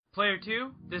Player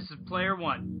 2, this is Player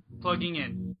 1. Plugging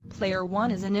in. Player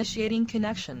 1 is initiating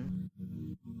connection.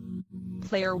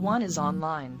 Player 1 is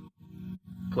online.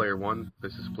 Player 1,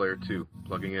 this is Player 2.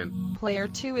 Plugging in. Player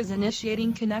 2 is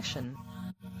initiating connection.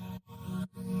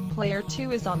 Player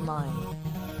 2 is online.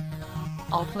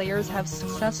 All players have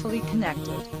successfully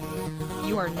connected.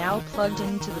 You are now plugged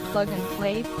into the Plug and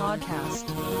Play podcast.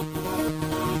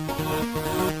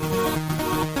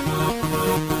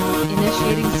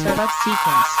 Initiating startup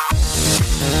sequence.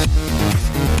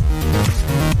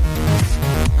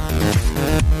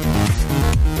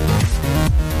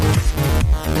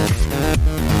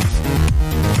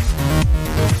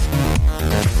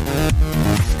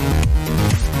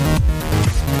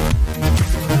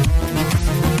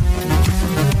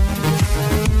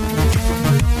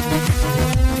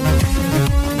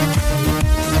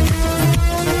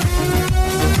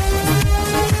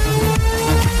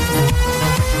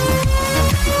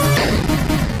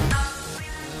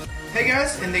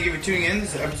 Tuning in.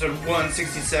 This is episode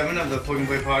 167 of the Plug and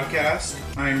Play podcast.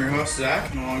 I am your host, Zach,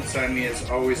 and alongside me, as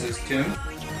always, is Tim.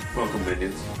 Welcome,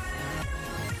 minions.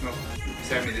 Well,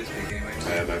 beside me this week, anyway.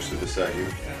 I am actually beside you.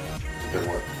 Yeah. Then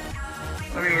what?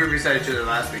 I mean, we were beside each other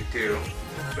last week, too.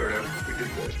 Sort of.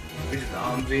 We did the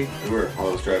Almsy. We were while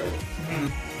I was driving.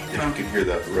 Mm-hmm. Yeah, you could hear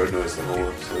that road noise the whole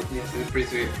episode. Yes, it was pretty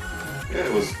sweet. Yeah,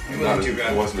 it wasn't too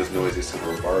bad. It wasn't as noisy as some of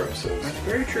our bar episodes. That's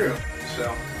very true.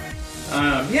 So,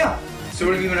 yeah. So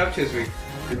what have you been up to this week?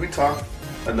 Did we talk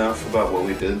enough about what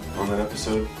we did on that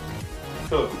episode? I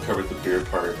feel like we covered the beer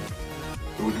part.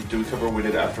 Did we cover what we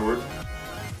did afterward?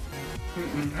 I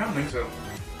don't think so.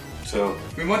 So...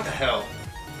 We went to hell.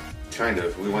 Kind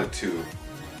of. We went to...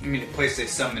 I mean, a place they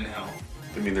summon hell.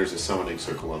 I mean, there's a summoning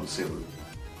circle on the ceiling.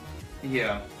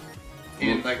 Yeah.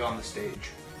 And, like, on the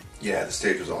stage. Yeah, the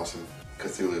stage was awesome.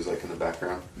 Cthulhu's, like, in the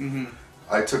background. Mm-hmm.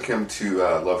 I took him to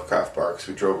Lovecraft Bar, because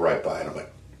we drove right by, and I'm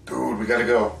like, dude, we gotta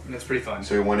go. That's pretty fun.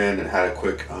 So we went in and had a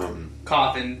quick...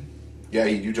 coffin. Yeah,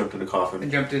 you jumped in a coffin. I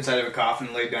jumped inside of a coffin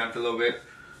and laid down for a little bit.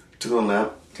 Took a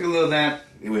little nap.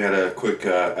 We had a quick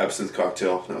absinthe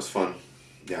cocktail. That was fun.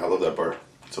 Yeah, I love that bar.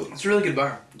 It's a really good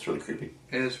bar. It's really creepy.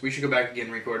 It is. We should go back again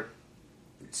and record.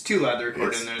 It's too loud to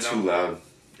record in there, though. It's too loud.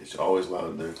 It's always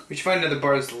loud in there. We should find another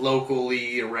bars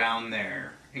locally around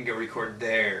there and go record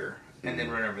there and then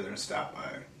run over there and stop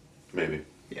by. Maybe.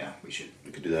 Yeah, we should.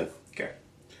 We could do that. Okay.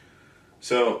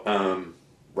 So,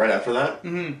 right after that,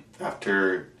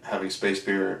 after having space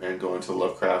beer and going to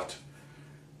Lovecraft,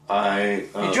 you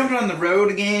jumped on the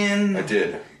road again? I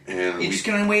did. And you just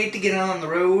couldn't wait to get on the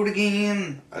road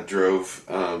again? I drove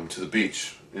to the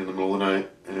beach in the middle of the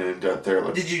night and got there.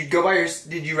 Did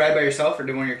you ride by yourself, or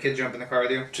did one of your kids jump in the car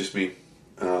with you? Just me.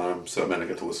 So it meant I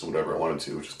got to listen to whatever I wanted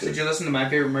to, which is good. Did you listen to My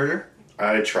Favorite Murder?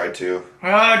 I tried to.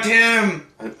 Tim!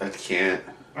 I can't.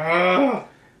 Oh.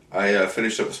 I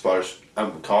finished up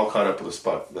I'm all caught up with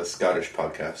the Scottish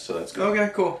podcast, so that's good.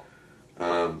 Okay, cool.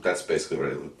 That's basically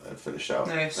what I finished out.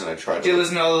 Nice. And I tried. Did you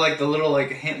listen to all the little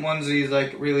hint ones that he's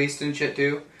released and shit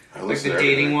too? Like the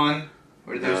dating one,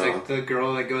 where there's the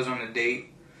girl that goes on a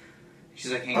date.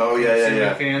 She's like, oh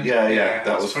yeah. Fan. Yeah.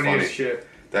 That was funny as shit.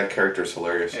 That character's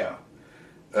hilarious. Yeah.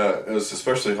 It was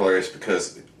especially hilarious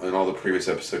because in all the previous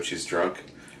episodes she's drunk.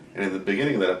 And in the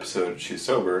beginning of that episode, she's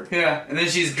sober. Yeah, and then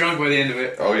she's drunk by the end of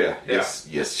it. Oh, yeah.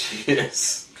 Yes, she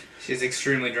is. She's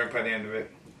extremely drunk by the end of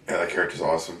it. Yeah, that character's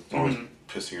awesome. Always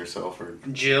pissing herself. Or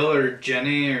Jill or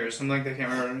Jenny or something like that. I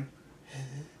can't remember.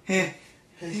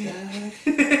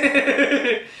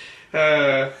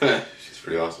 She's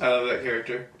pretty awesome. I love that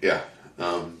character. Yeah.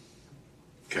 God,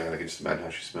 I can just imagine how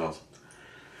she smells.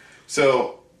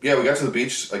 So... Yeah, we got to the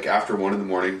beach after 1 in the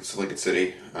morning. It's Lincoln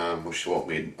City, which won't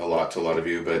mean a lot to a lot of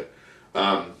you, but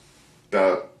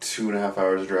about 2.5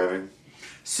 hours of driving.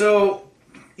 So,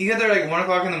 you got there 1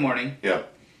 o'clock in the morning. Yeah.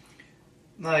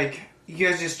 You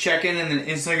guys just check in and then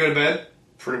instantly go to bed?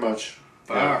 Pretty much.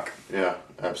 Fuck. Yeah,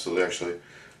 absolutely, actually.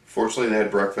 Fortunately, they had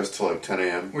breakfast till 10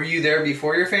 a.m. Were you there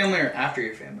before your family or after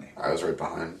your family? I was right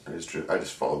behind. I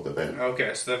just followed the van.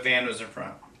 Okay, so the van was in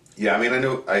front. Yeah, I mean,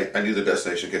 I knew the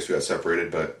destination in case we got separated,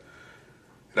 but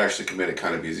it actually made it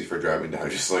kind of easy for driving down.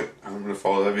 Just I'm going to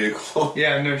follow that vehicle.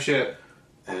 Yeah, no shit.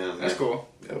 And that's cool.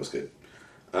 Yeah, it was good.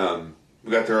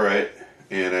 We got there all right,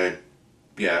 and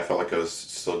I felt like I was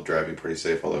still driving pretty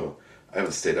safe, although I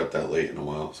haven't stayed up that late in a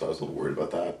while, so I was a little worried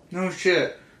about that. No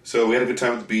shit. So we had a good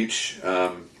time at the beach.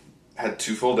 Had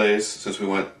 2 full days since we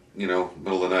went, middle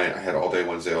of the night. I had all day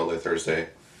Wednesday, all day Thursday.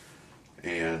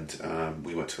 And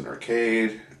we went to an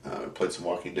arcade, played some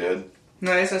Walking Dead.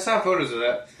 Nice, I saw photos of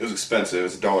that. It was expensive. It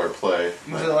was $1 a play.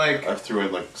 Was it like... I threw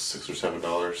in like $6 or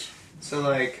 $7. So,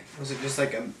 like, was it just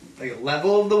like a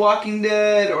level of The Walking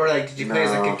Dead, or like did you play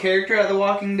as like a character at The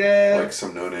Walking Dead? Like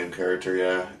some no-name character,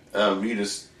 yeah.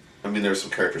 There's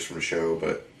some characters from the show,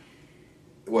 but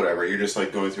whatever. You're just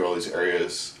like going through all these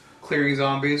areas, clearing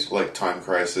zombies, like Time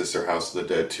Crisis or House of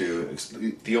the Dead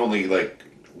 2. The only like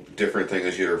different thing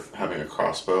is you're having a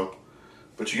crossbow,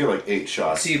 but you get like 8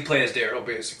 shots. So you play as Daryl,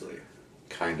 basically.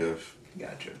 Kind of.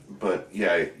 Gotcha. But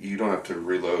yeah, you don't have to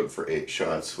reload for 8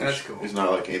 shots, which that's cool. Is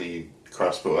not like any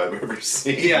crossbow I've ever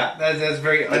seen. Yeah, that's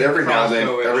very. And every now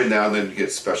and then you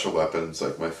get special weapons.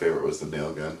 Like my favorite was the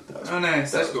nail gun.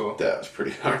 Nice. That's cool. That was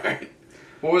pretty alright.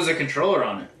 What was the controller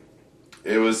on it?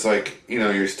 It was like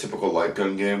your typical light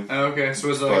gun game. Oh, okay, so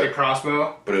was it like a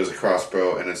crossbow? But it was a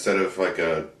crossbow, and instead of like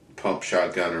a pump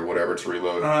shotgun or whatever to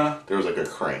reload, there was like a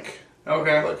crank.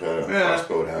 Okay. Like a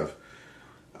crossbow would have.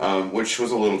 Which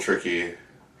was a little tricky,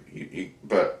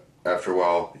 but after a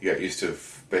while, you got used to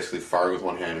basically firing with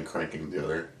one hand and cranking with the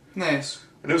other. Nice.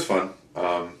 And it was fun.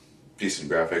 Decent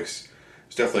graphics.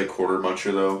 It's definitely a quarter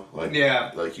muncher, though.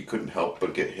 Like you couldn't help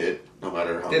but get hit, no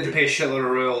matter how. They had to pay a shitload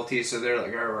of royalties, so they're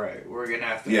like, all right, we're going to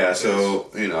have to... Yeah,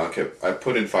 so, I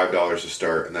put in $5 to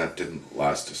start, and that didn't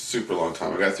last a super long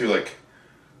time. I got through,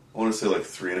 I want to say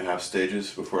 3.5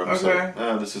 stages before I was like,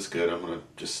 this is good. I'm going to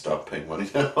just stop paying money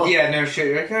now. Yeah, no shit.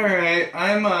 You're like, all right,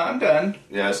 I'm done.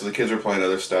 Yeah, so the kids were playing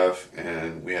other stuff,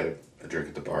 and we had a drink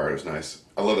at the bar. It was nice.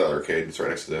 I love that arcade. It's right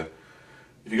next to the...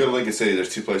 If you go to Lincoln City,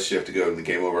 there's 2 places you have to go, and the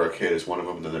Game Over Arcade is one of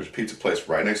them, and then there's a pizza place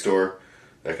right next door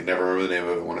that I can never remember the name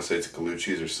of. I want to say it's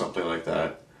Galucci's or something like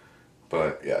that.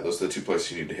 But, yeah, those are the 2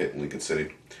 places you need to hit in Lincoln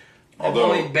City. I've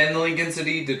only been to Lincoln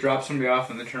City to drop somebody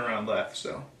off and then turn around left,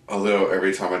 so... Although,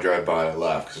 every time I drive by, I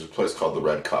laugh, because there's a place called the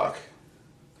Red Cock.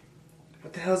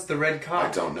 What the hell's the Red Cock?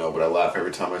 I don't know, but I laugh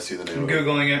every time I see the name of it. I'm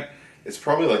Googling it. It's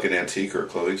probably like an antique or a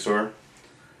clothing store,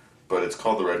 but it's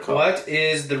called the Red Cock. What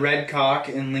is the Red Cock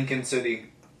in Lincoln City?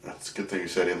 That's a good thing you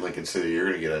said in Lincoln City. You're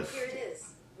going to get it. Here it is.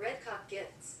 Red Cock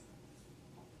Gifts.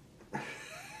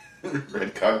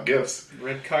 Red Cock Gifts.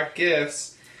 Red Cock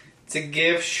Gifts. It's a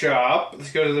gift shop.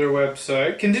 Let's go to their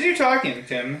website. Continue talking,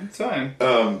 Tim. It's fine.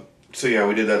 So yeah,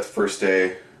 we did that the first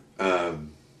day.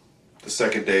 The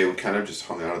second day, we kind of just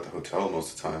hung out at the hotel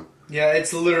most of the time. Yeah,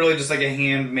 it's literally just like a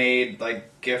handmade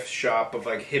gift shop of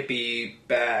hippie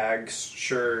bags,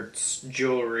 shirts,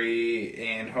 jewelry,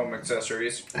 and home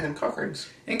accessories. And cock rings.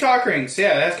 And cock rings.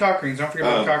 Yeah, that's cock rings. Don't forget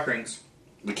about cock rings.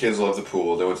 The kids love the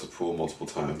pool. They went to the pool multiple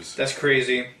times. That's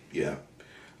crazy. Yeah.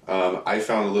 I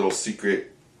found a little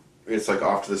secret. It's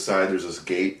off to the side. There's this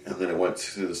gate, and then it went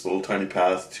through this little tiny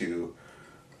path to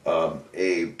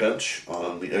a bench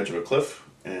on the edge of a cliff.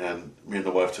 And me and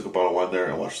the wife took a bottle of wine there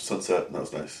and watched the sunset, and that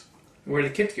was nice. Where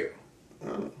did the kids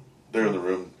go? They're in the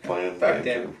room playing. Fuck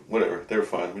them. Whatever. They were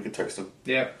fine. We could text them.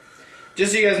 Yep.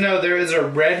 Just so you guys know, there is a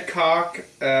Red Cock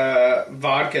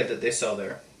vodka that they sell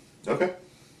there. Okay.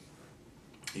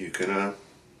 You can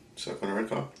suck on a Red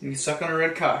Cock. You can suck on a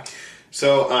Red Cock.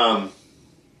 So,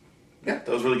 yeah, that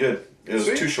was really good. It was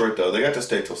Sweet. too short, though. They got to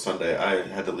stay till Sunday. I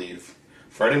had to leave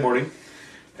Friday morning.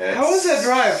 How was that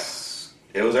drive?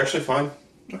 It was actually fine.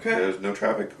 Okay. There was no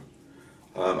traffic.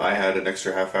 I had an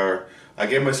extra half hour. I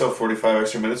gave myself 45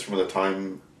 extra minutes from the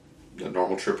time a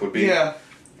normal trip would be. Yeah.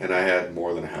 And I had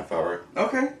more than a half hour.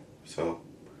 Okay. So,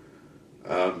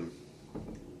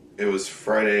 it was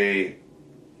Friday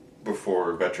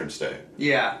before Veterans Day.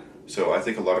 Yeah. So I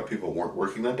think a lot of people weren't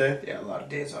working that day. Yeah, a lot of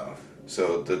days off.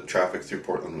 So the traffic through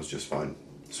Portland was just fine.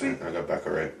 Sweet. I got back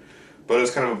all right. But it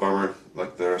was kind of a bummer.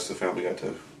 The rest of the family got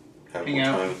to have Hang more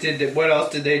out. time. What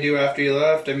else did they do after you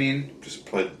left? I mean... Just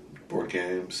played board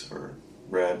games or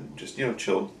read. Just,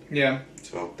 chilled. Yeah.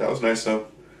 So that was nice, though.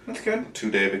 That's good.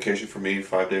 2-day vacation for me,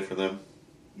 5-day for them.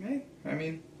 Hey, I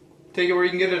mean, take it where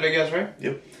you can get it, I guess, right?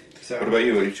 Yep. So. What about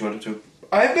you? What did you want to do?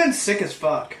 I've been sick as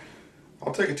fuck.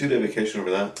 I'll take a 2-day vacation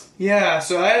over that. Yeah,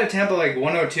 so I had a temp of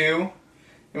 102.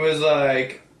 It was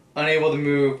unable to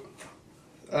move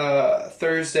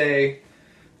Thursday,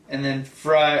 and then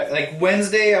Friday,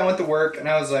 Wednesday I went to work and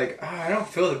I was I don't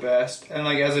feel the best. And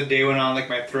as the day went on,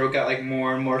 my throat got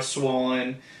more and more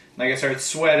swollen. I started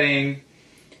sweating,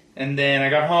 and then I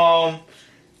got home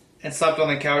and slept on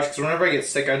the couch because whenever I get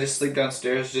sick, I just sleep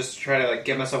downstairs just to try to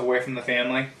get myself away from the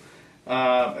family.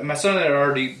 And my son had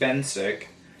already been sick.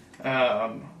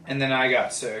 And then I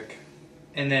got sick.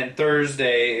 And then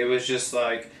Thursday, it was just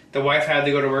the wife had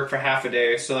to go to work for half a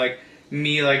day. So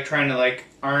me trying to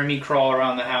army crawl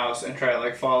around the house and try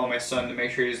to follow my son to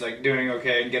make sure he's doing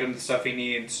okay and get him the stuff he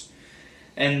needs.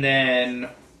 And then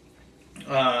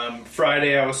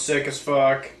Friday I was sick as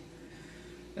fuck.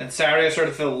 And Saturday I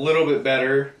started to feel a little bit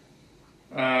better.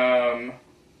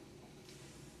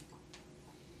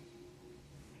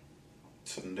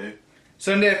 Sunday.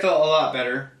 Sunday I felt a lot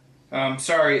better.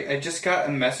 Sorry, I just got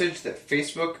a message that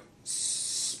Facebook,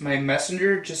 my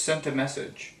messenger just sent a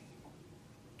message.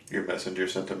 Your messenger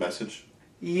sent a message?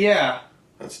 Yeah.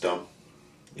 That's dumb.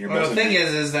 Well, the thing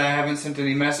is that I haven't sent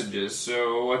any messages,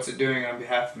 so what's it doing on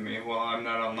behalf of me while I'm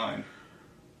not online?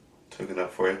 Took it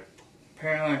up for you.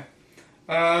 Apparently.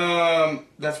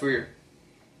 That's weird.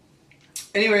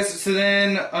 Anyways, so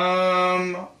then,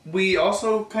 we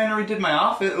also kind of redid my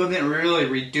office. We didn't really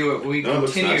redo it, but we continued. It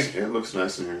looks nice. Yeah, it looks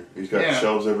nice in here. He's got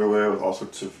shelves everywhere with all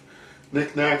sorts of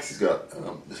knickknacks. He's got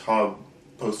his hog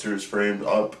posters framed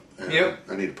up. And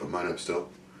I need to put mine up still.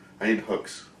 I need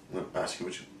hooks. I'll ask you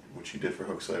what you did for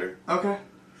hooks later. Okay.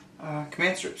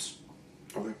 Command strips.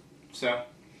 Okay. So,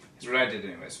 that's what I did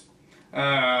anyways.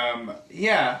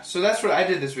 So that's what I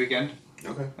did this weekend.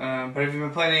 Okay. But have you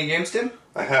been playing any games, Tim?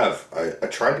 I have. I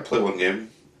tried to play one game,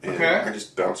 and I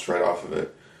just bounced right off of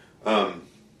it.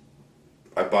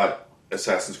 I bought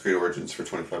Assassin's Creed Origins for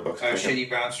 $25. Oh shit, you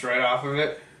bounced right off of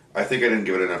it? I think I didn't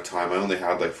give it enough time. I only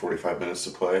had like 45 minutes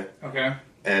to play. Okay.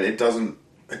 And it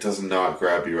does not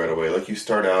grab you right away. Like you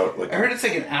start out like I heard it's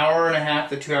like an hour and a half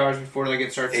to 2 hours before like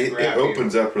it starts to grab you. It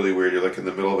opens up really weird. You're like in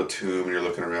the middle of a tomb and you're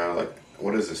looking around like,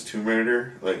 what is this, Tomb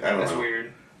Raider? Like I don't know. That's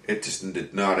weird. It just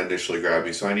did not initially grab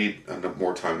me, so I need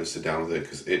more time to sit down with it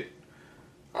because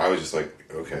I was just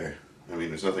like, okay. I mean,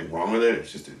 there's nothing wrong with it.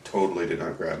 It's just it totally did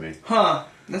not grab me. Huh?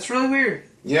 That's really weird.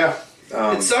 Yeah.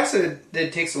 It sucks that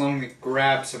it takes so long to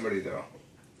grab somebody though.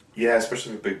 Yeah,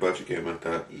 especially a big budget game like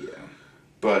that. Yeah.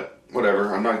 But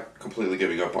whatever. I'm not completely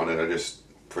giving up on it. I just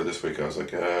for this week I was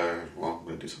like, well, I'm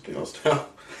gonna do something else now.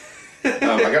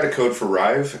 I got a code for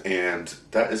Rive, and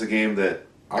that is a game that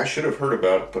I should have heard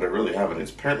about, but I really haven't.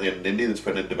 It's apparently an indie that's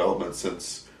been in development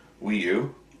since Wii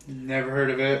U. Never heard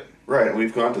of it. Right,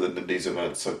 we've gone to the Indies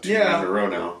events like 2 years in a row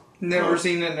now. Never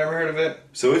seen it, never heard of it.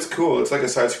 So it's cool. It's like a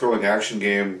side-scrolling action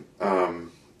game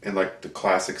in like the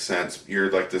classic sense. You're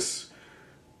like this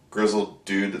grizzled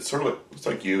dude that's sort of like, it's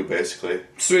like you, basically.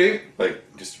 Sweet.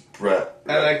 Like, just Brett.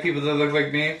 I like people that look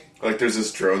like me. Like, there's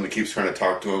this drone that keeps trying to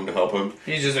talk to him to help him.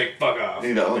 He's just like, fuck off.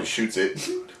 You know, he shoots it.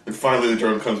 And finally the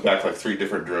drone comes back like 3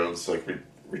 different drones, like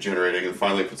regenerating, and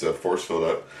finally puts a force field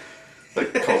up.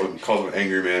 Like, calls him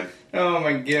Angry Man. Oh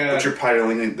my god. But you're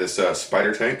piloting this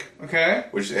spider tank. Okay.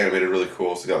 Which is animated really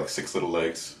cool. So it's got like 6 little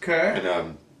legs. Okay.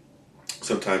 And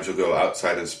sometimes you'll go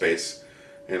outside in space,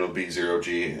 and it'll be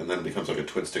 0G, and then it becomes like a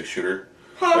twin stick shooter.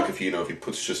 Huh. Like if you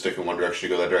push your stick in one direction,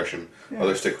 you go that direction. Yeah.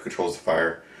 Other stick controls the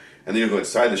fire. And then you'll go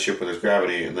inside the ship where there's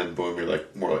gravity, and then boom, you're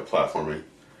like more like platforming.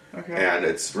 Okay. And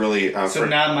it's really so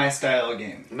not my style of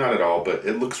game. Not at all, but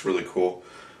it looks really cool.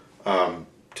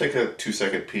 Take a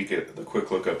 2-second peek at the quick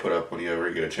look I put up when you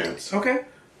ever get a chance. Okay.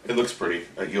 It looks pretty.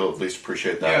 You'll at least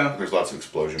appreciate that. Yeah. There's lots of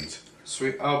explosions.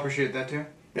 Sweet. I'll appreciate that too.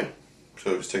 Yeah.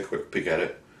 So just take a quick peek at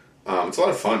it. It's a lot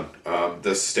of fun.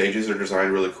 The stages are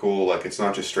designed really cool. Like it's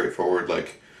not just straightforward.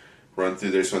 Like run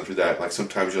through this, run through that. Like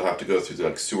sometimes you'll have to go through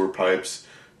like sewer pipes,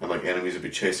 and like enemies will be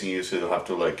chasing you, so they'll have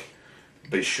to like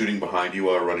be shooting behind you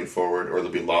while you're running forward, or there'll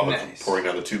be lava pouring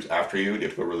down the tubes after you. You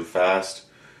have to go really fast.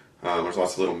 There's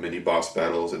lots of little mini boss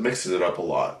battles. It mixes it up a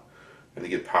lot, and you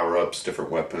get power ups,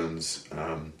 different weapons.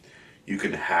 You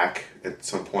can hack at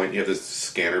some point. You have this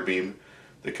scanner beam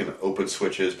that can open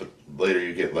switches, but later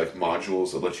you get like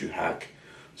modules that let you hack.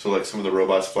 So like some of the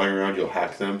robots flying around, you'll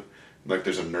hack them. Like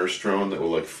there's a nurse drone that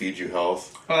will like feed you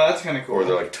health. Oh, that's kind of cool. Or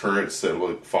they're like turrets that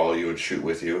will follow you and shoot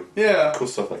with you. Yeah, cool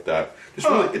stuff like that.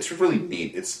 It's really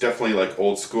neat. It's definitely like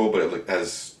old school, but it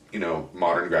has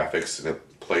modern graphics and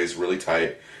it plays really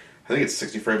tight. I think it's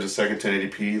 60 frames a second,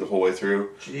 1080p the whole way through.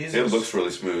 Jesus. It looks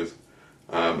really smooth.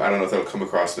 I don't know if that'll come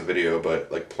across in the video,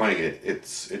 but like playing it, it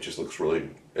just looks really.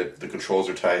 The controls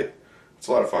are tight. It's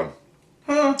a lot of fun.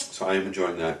 Huh. So I am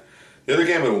enjoying that. The other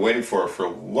game I've been waiting for a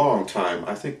long time,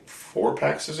 I think 4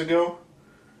 PAX ago.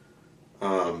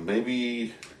 I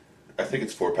think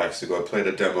it's 4 PAX ago. I played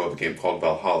a demo of a game called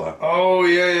Valhalla. Oh,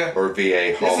 yeah. Or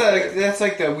VA Holiday. That's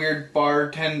like that weird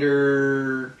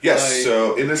bartender. Yes, like,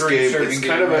 so in this game, it's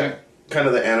kind of right?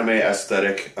 the anime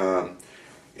aesthetic,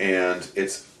 and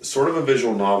it's sort of a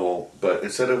visual novel, but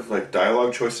instead of like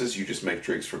dialogue choices, you just make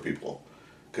drinks for people.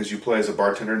 Because you play as a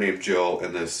bartender named Jill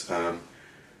in this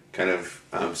kind of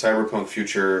cyberpunk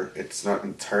future. It's not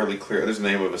entirely clear. There's the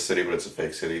name of a city, but it's a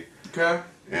fake city. Okay.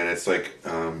 And it's like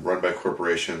run by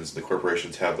corporations. The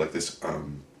corporations have like this.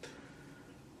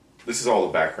 This is all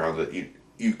the background that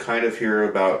you kind of hear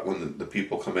about when the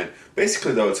people come in.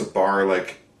 Basically, though, it's a bar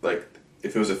like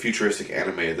if it was a futuristic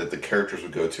anime that the characters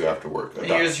would go to after work. And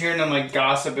you're just hearing them like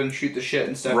gossip and shoot the shit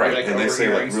and stuff. Right, like, and they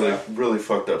say like really stuff. really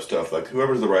fucked up stuff. Like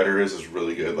whoever the writer is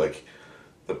really good. Like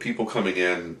the people coming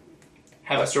in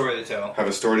Have a story to tell. Have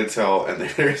a story to tell, and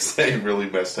they're saying really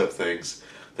messed up things.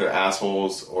 They're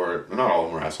assholes, or not all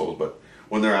of them are assholes, but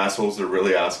when they're assholes, they're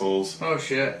really assholes. Oh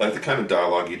shit! Like the kind of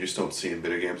dialogue you just don't see in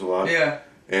video games a lot. Yeah.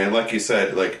 And like you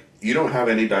said, like you don't have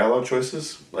any dialogue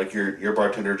choices. Like your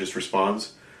bartender just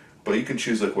responds, but you can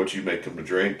choose like what you make them to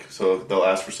drink. So they'll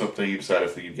ask for something, you decide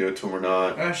if you give it to them or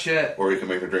not. Oh shit! Or you can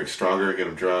make them drink stronger, get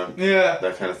them drunk. Yeah.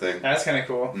 That kind of thing. That's kind of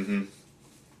cool.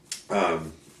 Mm-hmm.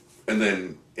 And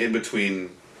then in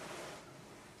between,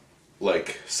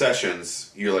 like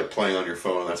sessions, you're like playing on your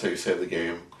phone. That's how you save the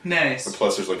game. Nice. And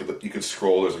plus, there's like you can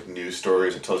scroll. There's like news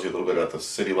stories. It tells you a little bit about the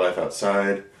city life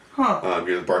outside. Huh.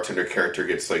 Your bartender character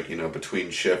gets like between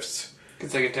shifts.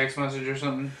 It's like a text message or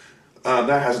something.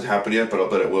 That hasn't happened yet, but I'll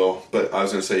bet it will. But I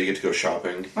was gonna say you get to go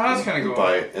shopping. Oh, that's kind of cool.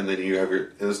 Buy it, and then you have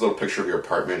there's a little picture of your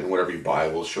apartment, and whatever you buy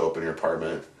will show up in your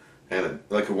apartment. And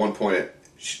like at one point,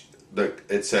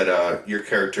 it said your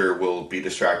character will be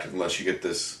distracted unless you get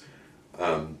this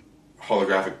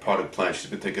holographic potted plant she's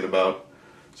been thinking about.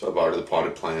 So I bought her the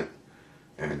potted plant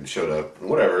and showed up. And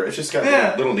whatever. It's just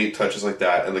got little neat touches like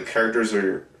that. And the characters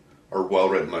are well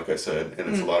written, like I said, and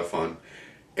it's a lot of fun.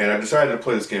 And I decided to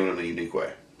play this game in a unique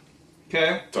way.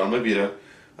 Okay. It's on my Vita.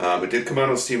 It did come out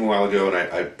on Steam a while ago, and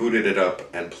I booted it up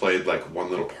and played like one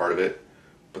little part of it.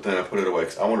 But then I put it away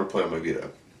because I wanted to play on my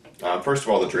Vita. First of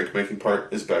all, the drink making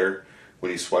part is better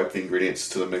when you swipe the ingredients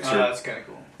to the mixer. That's kind of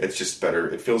cool. It's just better.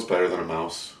 It feels better than a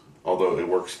mouse. Although it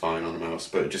works fine on a mouse,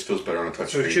 but it just feels better on a touch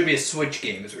So screen. it should be a Switch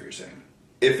game, is what you're saying.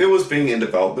 If it was being in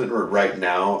development or right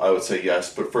now, I would say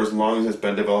yes. But for as long as it's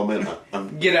been development,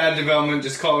 I'm Get out of development,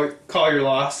 just call your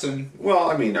loss, and well.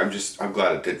 I mean, I'm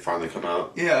glad it did finally come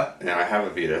out. yeah. And I have a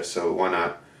Vita, so why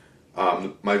not?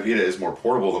 My Vita is more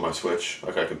portable than my Switch.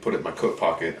 Like I can put it in my coat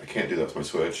pocket. I can't do that with my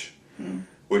Switch.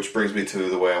 Which brings me to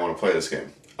the way I want to play this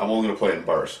game. I'm only going to play it in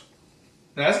bars.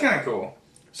 That's kind of cool.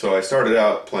 So I started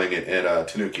out playing it at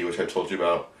Tanuki, which I told you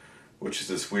about, which is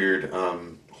this weird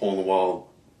hole-in-the-wall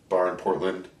bar in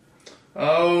Portland.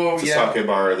 Oh, it's a yeah. sake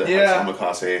bar that has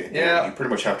omakase. And Yeah. you pretty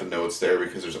much have to know it's there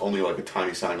because there's only like a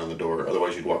tiny sign on the door.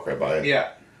 Otherwise, you'd walk right by it.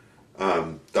 Yeah.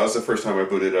 That was the first time I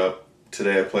booted up.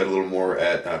 Today I played a little more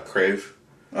at Crave.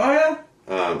 Oh, yeah?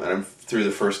 And I'm through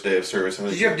the first day of service.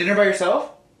 Did you have dinner by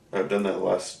yourself? I've done that the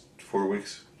last 4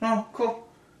 weeks. Oh, cool.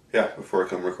 Yeah, before I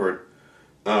come record.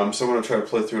 So I'm going to try to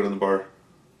play through it in the bar.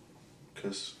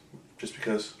 Just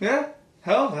because. Yeah.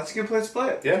 Hell, that's a good place to play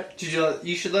it. Yeah.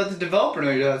 You should let the developer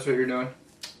know that's what you're doing.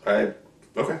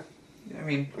 Okay. I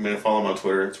mean, I follow them on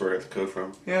Twitter. That's where I got the code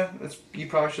from. yeah, you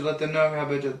probably should let them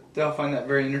know. They'll find that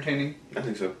very entertaining. I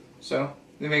think so. So,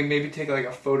 they may maybe take like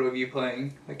a photo of you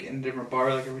playing like in a different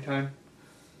bar like every time.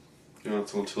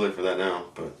 It's a little too late for that now,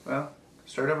 but... Well,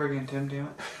 start over again, Tim, damn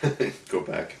it. Go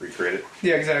back, recreate it.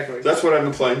 Yeah, exactly. That's what I've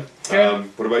been playing. Okay.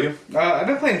 What about you? I've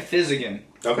been playing Fizz again.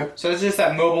 Okay. So it's just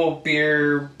that mobile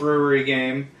beer brewery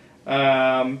game.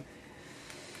 I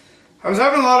was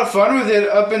having a lot of fun with it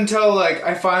up until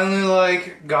I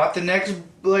finally got the next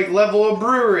level of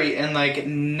brewery, and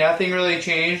nothing really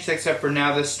changed except for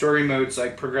now the story mode's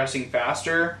progressing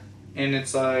faster, and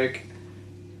it's all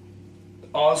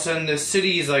of a sudden the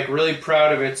city's really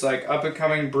proud of its up and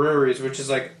coming breweries, which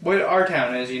is what our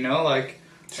town is,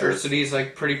 Sure. Our city's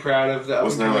pretty proud of the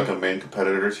Wasn't there a main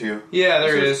competitor to you? Yeah,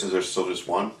 there is. Is there still just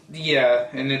one? Yeah,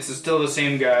 and it's still the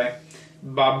same guy,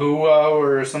 Babua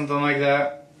or something like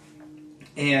that.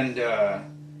 And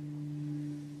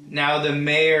now the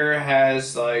mayor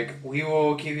has we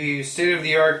will give you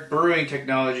state-of-the-art brewing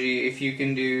technology if you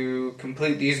can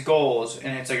complete these goals.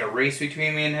 And it's a race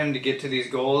between me and him to get to these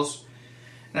goals.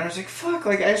 And I was fuck,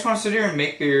 I just want to sit here and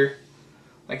make beer,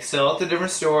 sell it to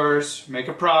different stores, make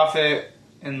a profit,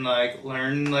 and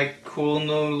learn cool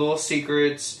new little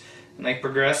secrets, and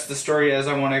progress the story as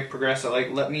I want to progress it.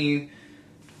 Let me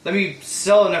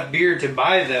sell enough beer to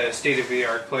buy the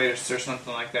state-of-the-art place or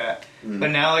something like that.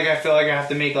 But now I feel I have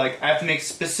to make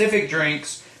specific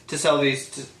drinks to sell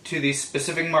these to these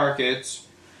specific markets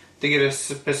to get a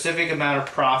specific amount of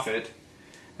profit.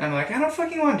 And I'm I don't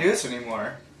fucking want to do this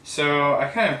anymore. So I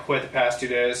kind of quit the past 2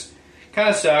 days. Kind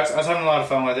of sucks. I was having a lot of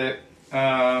fun with it.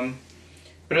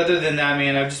 But other than that,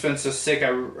 man, I've just been so sick. I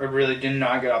really did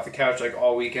not get off the couch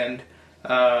all weekend,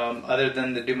 other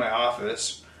than to do my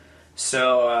office.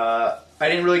 So I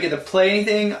didn't really get to play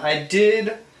anything. I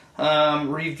did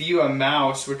review a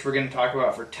mouse, which we're going to talk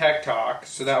about for Tech Talk.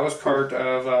 So that was part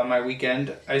of my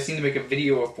weekend. I just need to make a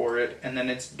video for it, and then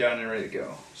it's done and ready to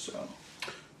go. So.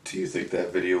 Do you think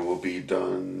that video will be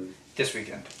done this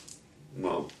weekend?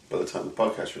 Well, by the time the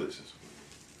podcast releases.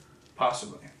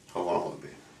 Possibly. How long will it be?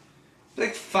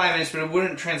 5 minutes, but it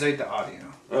wouldn't translate the audio.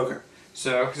 Okay.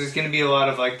 So, because it's going to be a lot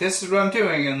of like, this is what I'm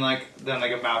doing, and like then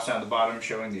like a mouse down at the bottom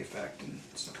showing the effect and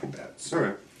stuff like that. So, All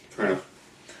right. Fair enough.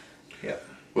 Yep.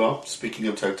 Well, speaking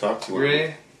of tech talk, do you want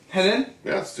Ready? Head in?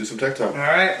 Yeah, let's do some tech talk. All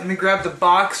right, let me grab the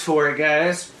box for it,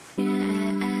 guys.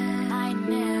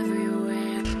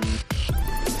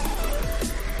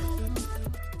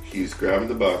 He's grabbing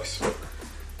the box.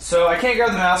 So I can't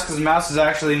grab the mouse because the mouse is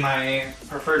actually my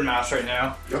preferred mouse right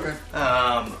now. Okay.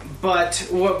 But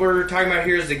what we're talking about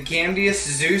here is the Gamdius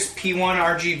Zeus P1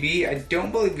 RGB. I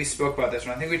don't believe we spoke about this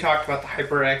one. I think we talked about the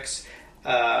HyperX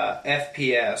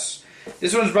FPS.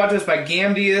 This one's brought to us by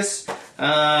Gamdius.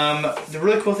 The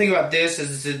really cool thing about this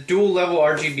is it's a dual level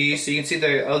RGB, so you can see the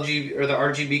LG or the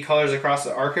RGB colors across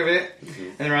the arc of it,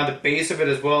 and around the base of it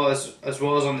as well as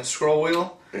on the scroll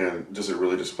wheel. And does it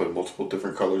really display multiple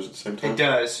different colors at the same time? It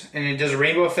does, and it does a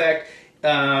rainbow effect.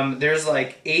 There's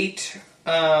like 8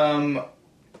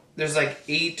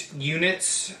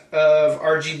 units of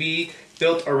RGB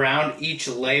built around each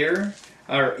layer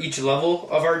or each level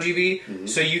of RGB,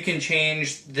 so you can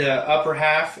change the upper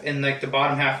half and like the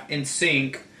bottom half in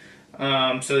sync.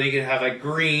 So you can have like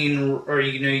green, or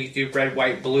you can do red,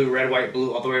 white, blue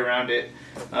all the way around it.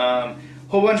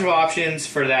 Whole bunch of options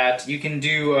for that. You can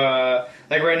do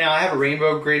like right now I have a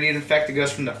rainbow gradient effect that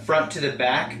goes from the front to the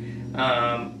back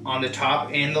on the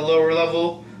top and the lower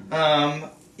level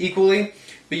equally.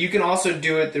 But you can also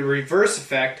do it the reverse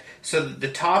effect, so that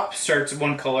the top starts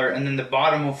one color and then the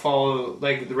bottom will follow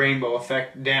like the rainbow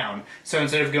effect down. So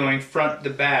instead of going front to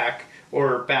back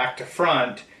or back to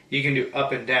front, you can do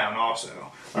up and down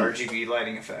also RGB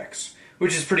lighting effects,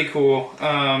 which is pretty cool.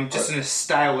 Just in a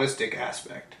stylistic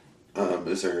aspect.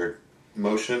 Is there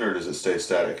motion or does it stay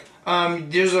static?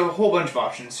 There's a whole bunch of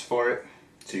options for it.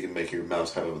 So you can make your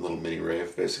mouse have a little mini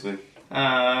rave, basically.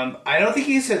 I don't think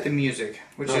you can set the music,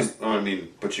 which is. Oh, I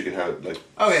mean, but you could have like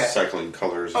cycling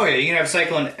colors. Oh yeah, you can have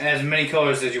cycling as many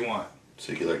colors as you want.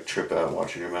 So you could like trip out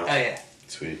watching your mouse. Oh yeah.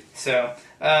 Sweet. So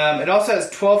it also has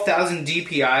 12,000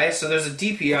 DPI. So there's a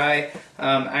DPI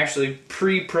actually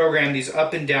pre-programmed these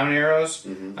up and down arrows.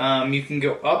 You can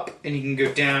go up and you can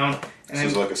go down. And so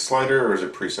is it like a slider or is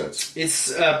it presets?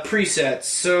 It's presets.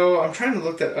 So I'm trying to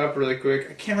look that up really quick.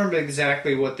 I can't remember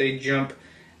exactly what they jump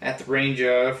at the range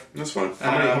of. That's fine.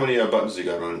 How many buttons you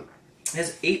got on it? It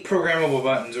has 8 programmable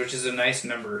buttons, which is a nice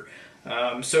number.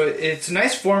 So it's a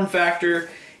nice form factor.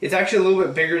 It's actually a little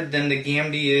bit bigger than the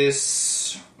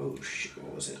Gamdius. Oh shit,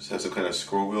 what was it? Does it have some kind of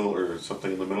scroll wheel or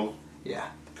something in the middle? Yeah.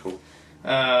 Cool.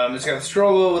 It's got the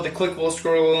scroll wheel with the clickable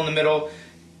scroll wheel in the middle.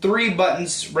 3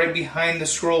 buttons right behind the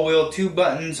scroll wheel. 2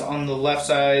 buttons on the left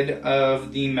side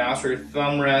of the mouse where your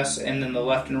thumb rests, and then the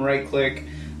left and right click.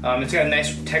 It's got a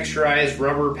nice texturized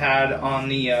rubber pad on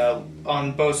the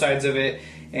on both sides of it,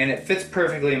 and it fits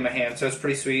perfectly in my hand, so it's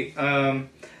pretty sweet.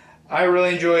 I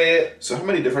really enjoy it. So how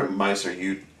many different mice are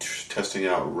you testing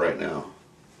out right now?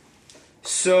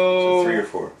 So 3 or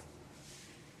 4?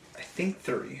 I think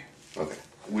 3. Okay.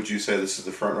 Would you say this is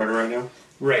the front runner right now?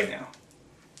 Right now.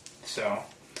 So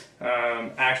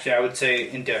actually, I would say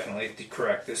indefinitely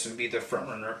correct. This would be the front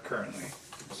runner currently.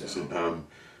 So.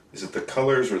 Is it the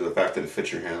colors or the fact that it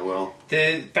fits your hand well?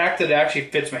 The fact that it actually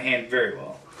fits my hand very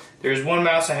well. There's one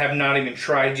mouse I have not even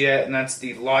tried yet, and that's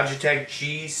the Logitech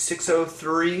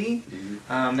G603.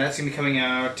 That's going to be coming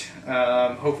out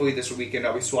hopefully this weekend.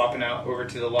 I'll be swapping out over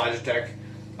to the Logitech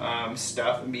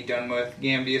stuff and be done with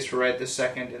Gamdius for right this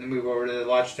second and then move over to the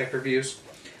Logitech reviews.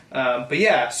 But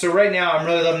yeah, so right now I'm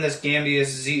really loving this Gamdius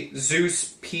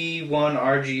Zeus P1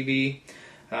 RGB.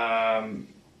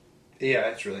 Yeah,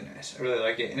 it's really nice. I really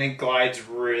like it. And it glides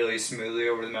really smoothly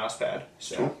over the mouse pad.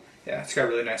 So, cool. Yeah, it's got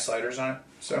really nice sliders on it.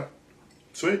 So,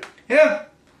 sweet. Yeah.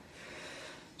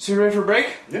 So, you ready for a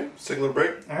break? Yeah, let's take a little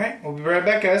break. All right, we'll be right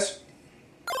back, guys.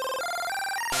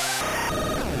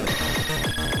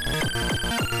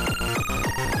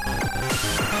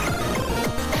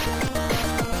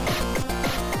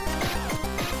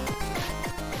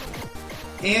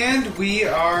 And we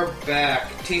are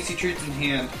back. Tasty treats in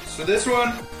hand. So this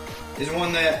one is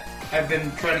one that I've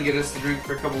been trying to get us to drink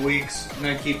for a couple weeks, and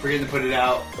I keep forgetting to put it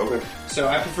out. Okay. So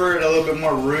I prefer it a little bit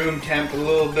more room temp, a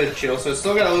little bit chill. So it's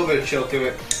still got a little bit of chill to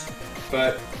it,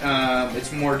 but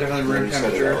it's more definitely room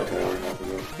temperature. Like an hour and a half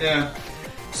ago. Yeah.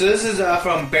 So this is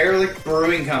from Barrelick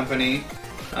Brewing Company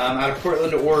out of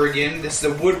Portland, Oregon. This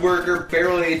is a Woodworker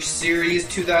Barrel Age Series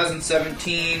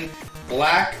 2017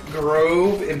 Black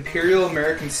Grove Imperial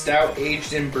American Stout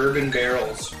aged in bourbon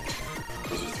barrels.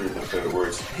 Those are 3 of my favorite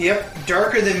words. Yep,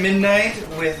 darker than midnight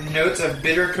with notes of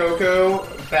bitter cocoa,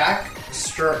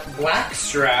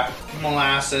 blackstrap,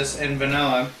 molasses, and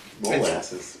vanilla.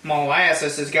 Molasses.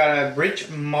 Molasses has got a rich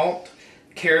malt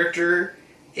character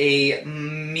a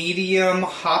medium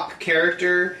hop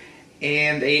character,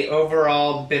 and a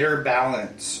overall bitter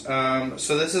balance.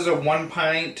 So this is a 1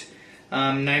 pint,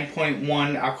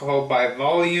 9.1 alcohol by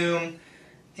volume,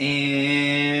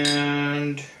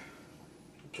 and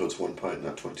So it's 1 pint,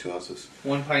 not 22 ounces.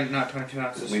 1 pint, not 22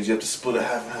 ounces. That means you have to split it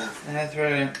half and half. That's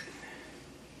right.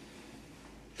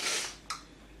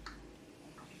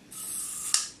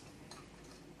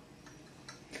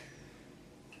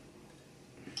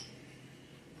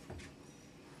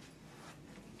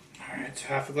 Alright, it's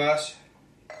half a glass,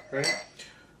 right?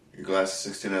 Your glass is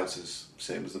 16 ounces,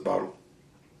 same as the bottle.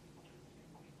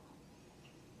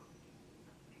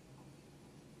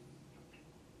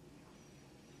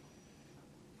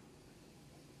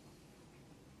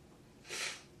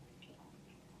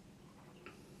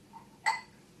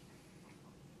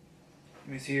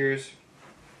 Let me see yours.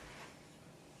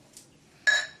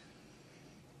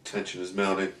 Tension is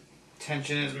mounting.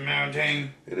 Tension is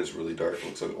mounting. It is really dark.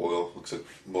 Looks like oil. Looks like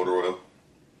motor oil.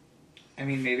 I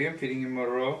mean, maybe I'm feeding you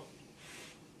motor oil.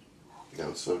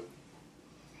 Yeah, so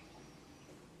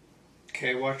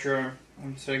Okay, watch your arm.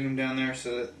 I'm setting them down there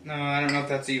so that... No, I don't know if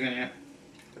that's even yet.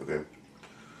 okay.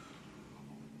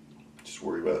 Just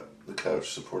worry about the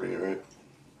couch supporting it, right?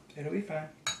 It'll be fine.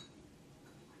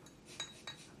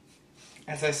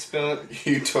 As I spill it...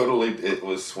 You totally... It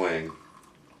was swaying.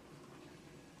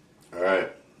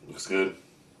 Alright. Looks good.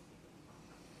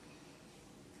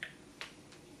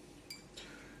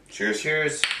 Cheers.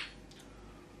 Cheers.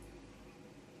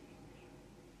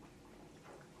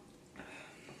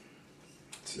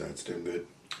 It's doing good.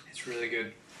 It's really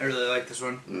good. I really like this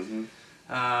one.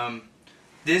 Mm-hmm.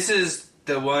 This is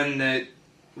the one that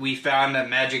we found at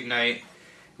Magic Night.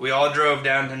 We all drove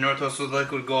down to Northwest with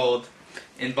Liquid Gold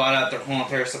and bought out their whole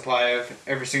entire supply of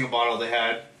every single bottle they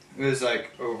had. It was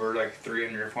like over like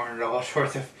 $300 or $400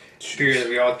 worth of beer that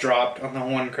we all dropped on the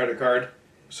one credit card.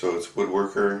 So it's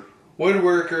Woodworker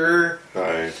Woodworker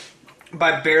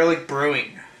by Barelick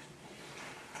Brewing.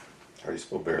 how do you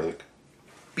spell Barelick?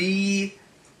 Baerlic.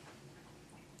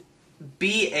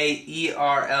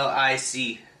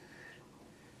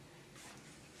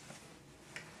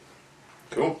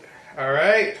 Cool. All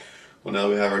right, Well, now that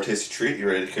we have our tasty treat, you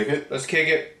ready to kick it? let's kick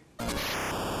it.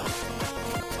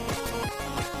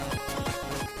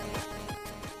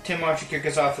 Tim, why don't you kick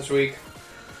us off this week?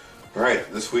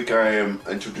 Alright, this week I am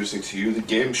introducing to you the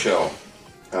Game Shell.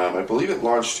 I believe it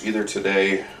launched either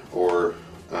today or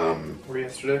Or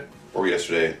yesterday?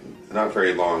 yesterday. Not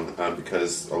very long,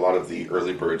 because a lot of the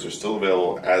early birds are still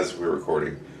available as we're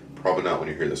recording. Probably not when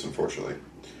you hear this, unfortunately.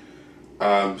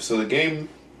 So the Game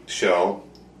Shell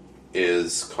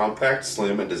is compact,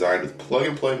 slim, and designed with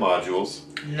plug-and-play modules.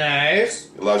 Nice.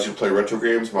 It allows you to play retro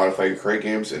games, modify your crate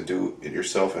games, and do it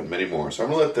yourself, and many more. So I'm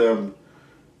going to let them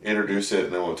introduce it,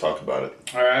 and then we'll talk about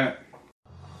it. All right.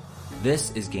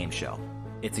 This is Game Shell.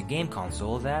 It's a game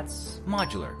console that's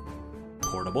modular,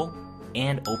 portable,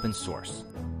 and open source.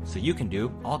 So you can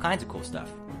do all kinds of cool stuff.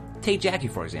 Take Jackie,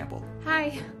 for example.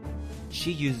 Hi.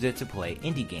 She used it to play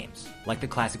indie games, like the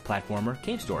classic platformer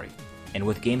Cave Story. And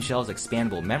with Game Shell's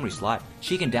expandable memory slot,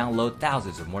 she can download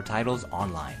thousands of more titles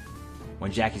online.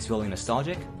 When Jackie's feeling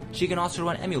nostalgic, she can also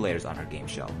run emulators on her Game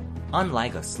Shell.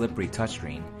 Unlike a slippery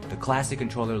touchscreen, the classic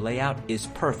controller layout is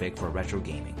perfect for retro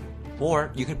gaming.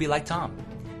 Or you could be like Tom.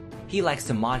 He likes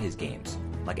to mod his games,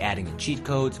 like adding in cheat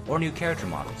codes or new character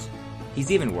models. He's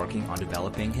even working on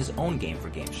developing his own game for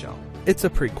Game Shell. It's a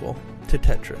prequel to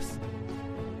Tetris.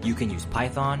 You can use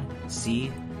Python,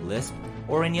 C, Lisp,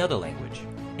 or any other language.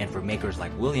 And for makers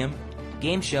like William,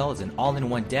 Game Shell is an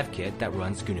all-in-one dev kit that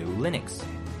runs GNU Linux.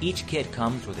 Each kit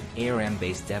comes with an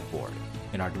ARM-based dev board,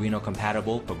 an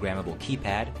Arduino-compatible programmable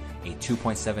keypad, a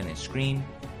 2.7-inch screen,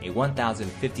 a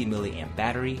 1050 mAh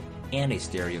battery, and a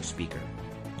stereo speaker.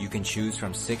 You can choose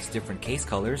from 6 different case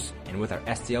colors, and with our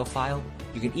STL file,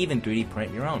 you can even 3D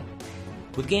print your own.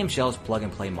 With Game Shell's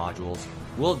plug-and-play modules,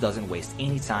 Will doesn't waste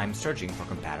any time searching for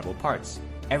compatible parts.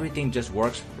 Everything just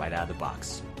works right out of the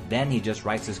box. Then he just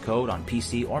writes his code on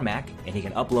PC or Mac, and he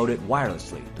can upload it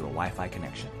wirelessly through a Wi-Fi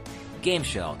connection. Game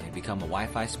Shell can become a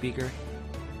Wi-Fi speaker,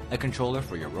 a controller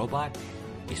for your robot,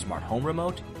 a smart home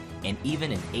remote, and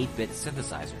even an 8-bit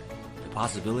synthesizer. The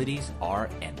possibilities are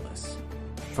endless.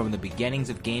 From the beginnings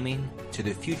of gaming to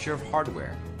the future of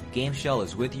hardware, Game Shell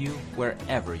is with you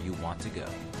wherever you want to go.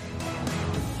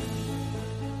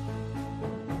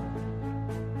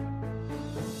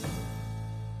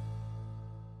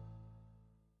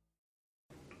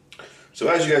 So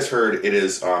as you guys heard, it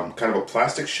is kind of a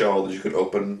plastic shell that you could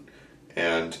open,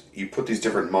 and you put these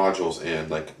different modules in.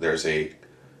 Like there's a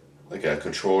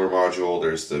controller module,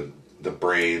 there's the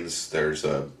brains, there's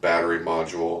a battery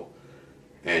module,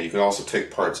 And you can also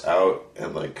take parts out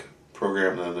and like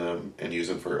program them and use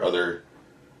them for other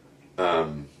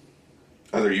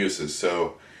uses.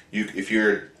 So if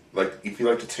you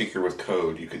like to tinker with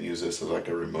code, you can use this as like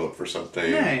a remote for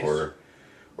something, Nice. or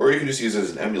you can just use it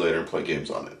as an emulator and play games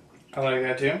on it. I like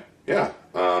that too. Yeah.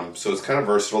 So it's kind of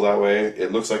versatile that way.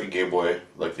 It looks like a Game Boy,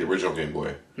 like the original Game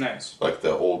Boy. Nice. Like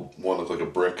the old one looked like a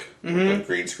brick with a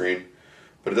green screen.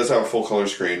 But it does have a full color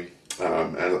screen.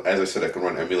 And as I said, I can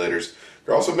run emulators.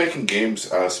 They're also making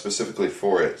games specifically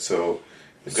for it. So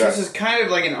this is kind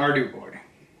of like an Ardu board.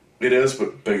 It is,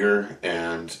 but bigger,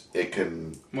 and it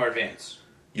can... More advanced.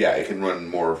 Yeah, it can run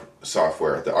more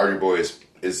software. The Ardu Boy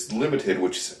is limited,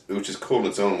 which is cool in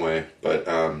its own way. But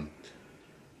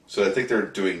so I think they're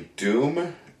doing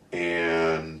Doom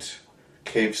and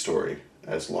Cave Story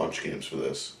as launch games for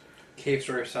this. Cave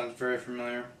Story sounds very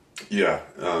familiar. Yeah,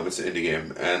 it's an indie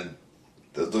game, and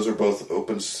those are both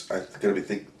open. I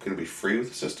think going to be free with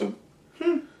the system.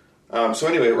 So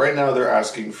anyway, right now they're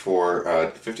asking for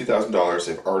 $50,000.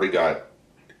 They've already got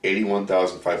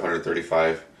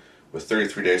 $81,535 with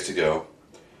 33 days to go.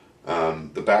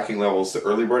 The backing levels, the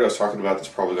early bird I was talking about, that's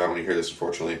probably gone when you hear this,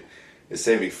 unfortunately, is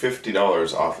saving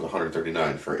 $50 off of the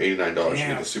 $139 for $89. You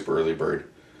get the super early bird,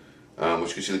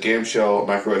 which gives you the game shell,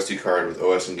 micro SD card with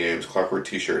OS and games, Clockwork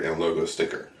T-shirt, and logo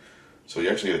sticker. So you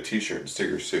actually get a T-shirt and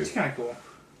stickers too. It's kind of cool.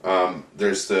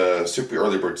 There's the Super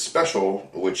Early Bird Special,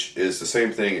 which is the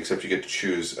same thing, except you get to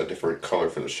choose a different color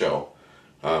for the shell.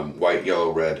 White,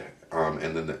 yellow, red, and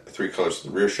then the 3 colors for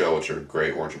the rear shell, which are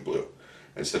gray, orange, and blue,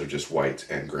 instead of just white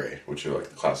and gray, which are like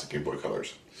the classic Game Boy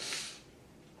colors.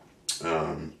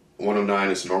 109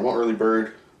 is normal Early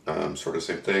Bird, sort of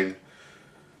same thing.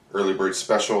 Early Bird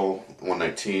Special,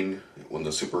 119, when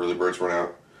the Super Early Birds run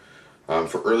out.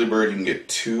 For Early Bird, you can get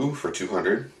 2 for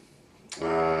 $200.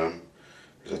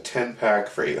 There's a 10-pack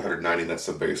for $890. That's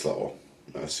the biggest level.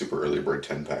 Super Early Bird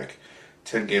 10-pack.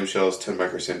 10 game shells, 10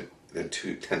 microsync, and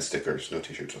 10 stickers. No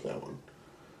T-shirts with that one.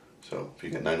 So if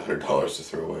you get $900 to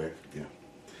throw away, yeah.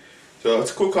 So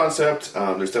it's a cool concept.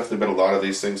 There's definitely been a lot of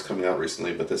these things coming out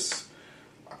recently, but the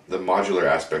modular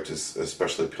aspect is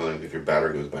especially appealing. If your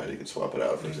battery goes bad, you can swap it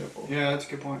out, for example. Yeah, that's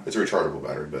a good point. It's a rechargeable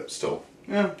battery, but still.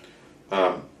 Yeah.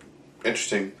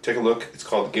 Interesting. Take a look. It's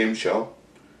called the Game Shell.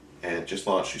 And it just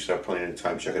launched. You should have plenty of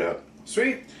time to check it out.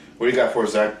 Sweet. What do you got for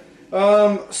us, Zach?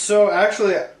 So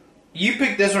actually, you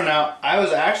picked this one out. I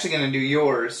was actually going to do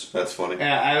yours. That's funny.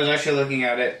 Yeah, I was actually looking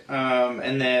at it.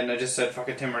 And then I just said, fuck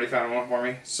it, Tim already found one for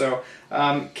me. So,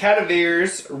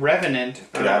 Cadaver's Revenant.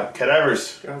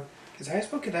 Cadavers. Is that how you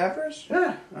spell cadavers?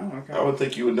 Yeah. Oh, okay. I would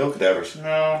think you would know cadavers.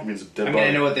 No. It means a dead I mean, I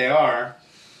body. know what they are.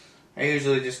 I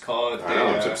usually just call it... I know,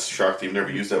 I'm just shocked you've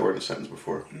never used that word in a sentence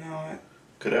before. No,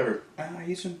 Cadaver. I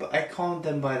use them. I call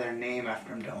them by their name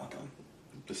after I'm done with them.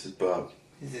 This is Bob.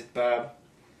 This is Bob.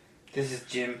 This is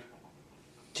Jim.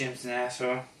 Jim's an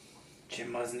asshole.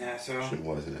 Jim was an asshole. Jim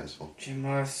was an asshole. Jim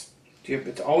was. Yep,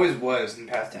 it always was in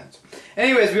past tense.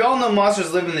 Anyways, we all know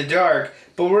monsters live in the dark,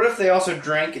 but what if they also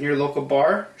drank in your local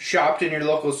bar, shopped in your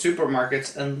local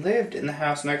supermarkets, and lived in the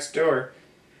house next door?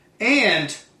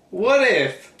 And what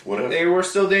if they were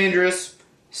still dangerous,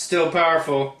 still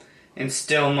powerful, and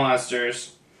still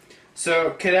monsters?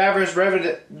 So, Cadaver's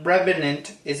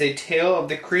Revenant is a tale of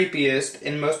the creepiest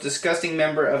and most disgusting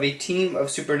member of a team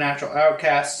of supernatural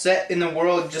outcasts set in a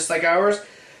world just like ours,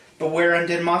 but where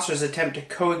undead monsters attempt to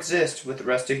coexist with the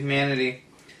rest of humanity.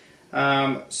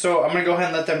 So, I'm going to go ahead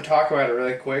and let them talk about it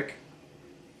really quick.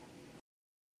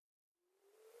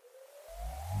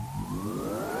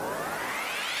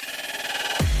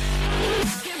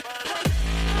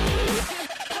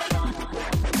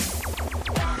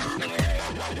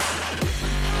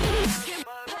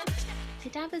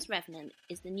 Cadaver's Revenant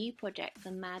is the new project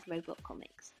for Mad Robot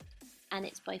Comics, and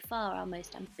it's by far our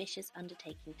most ambitious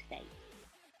undertaking to date.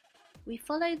 We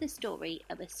follow the story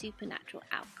of a supernatural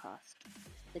outcast,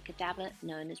 the cadaver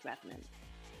known as Revenant.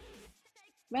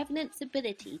 Revenant's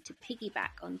ability to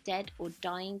piggyback on dead or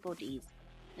dying bodies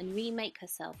and remake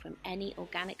herself from any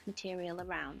organic material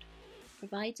around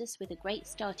provides us with a great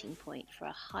starting point for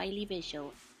a highly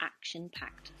visual,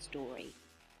 action-packed story.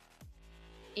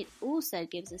 It also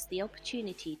gives us the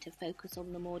opportunity to focus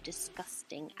on the more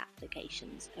disgusting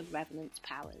applications of Revenant's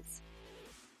powers,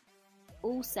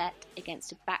 all set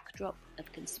against a backdrop of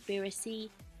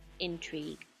conspiracy,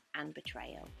 intrigue, and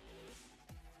betrayal.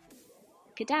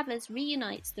 Cadavers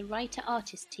reunites the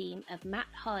writer-artist team of Matt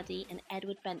Hardy and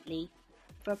Edward Bentley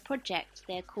for a project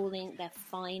they're calling their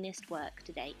finest work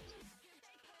to date.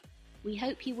 We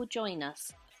hope you will join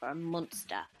us for a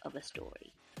monster of a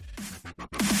story.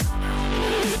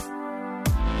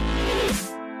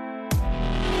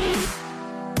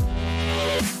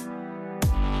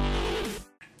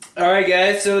 Alright,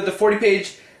 guys, so the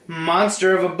 40-page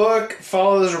monster of a book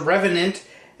follows Revenant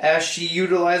as she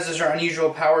utilizes her unusual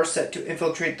power set to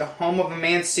infiltrate the home of a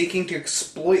man seeking to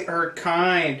exploit her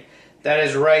kind. That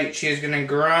is right, she is going to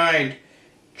grind,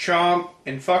 chomp,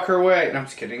 and fuck her way. No, I'm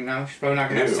just kidding. No, she's probably not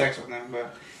going to have sex with him,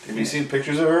 but... Have you seen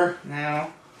pictures of her?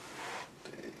 No.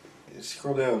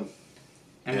 Scroll down.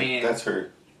 I mean... That's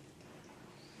her.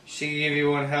 She could give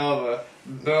you one hell of a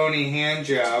bony hand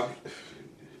job.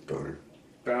 Boner.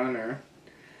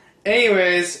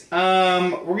 Anyways,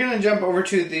 we're going to jump over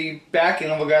to the backing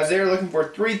level, guys. They are looking for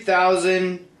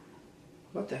 3,000...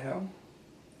 What the hell?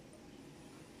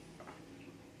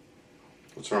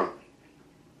 What's wrong?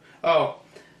 Oh.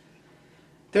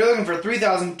 They're looking for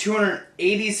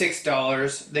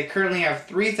 $3,286. They currently have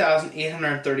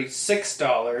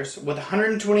 $3,836 with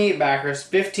 128 backers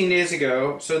 15 days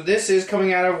ago. So this is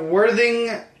coming out of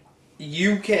Worthing,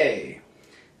 UK.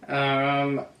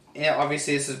 Yeah,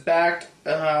 obviously this is backed.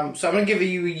 So I'm going to give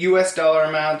you US dollar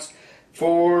amounts.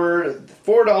 For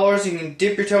 $4, you can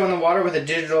dip your toe in the water with a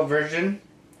digital version.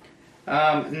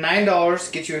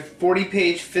 $9 gets you a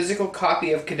 40-page physical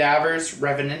copy of Cadaver's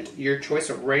Revenant, your choice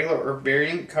of regular or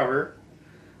variant cover.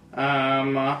 I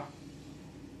don't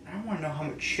want to know how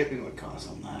much shipping would cost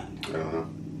on that. I don't know.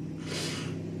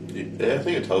 I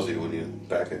think it tells you when you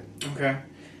back it. Okay.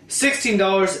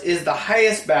 $16 is the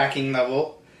highest backing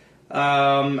level.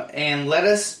 And let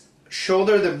us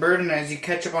shoulder the burden as you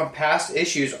catch up on past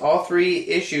issues. All 3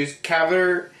 issues,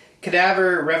 Cadaver,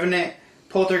 Revenant,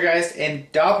 Poltergeist, and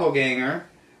Doppelganger.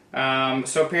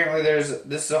 So apparently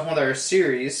this is a whole other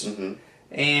series. Mm-hmm.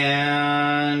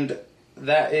 And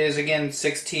that is, again,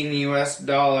 $16 US.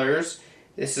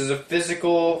 This is a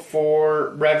physical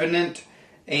for Revenant,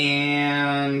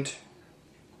 and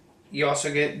you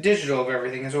also get digital of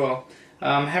everything as well.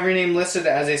 Have your name listed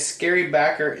as a scary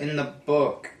backer in the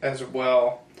book as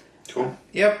well. Cool.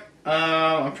 Yep.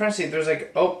 I'm trying to see if there's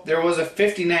there was a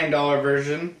 $59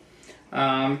 version.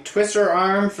 Twister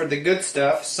Arm for the good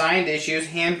stuff, signed issues,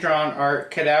 hand-drawn art,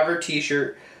 Cadaver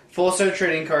t-shirt, full set of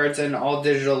trading cards, and all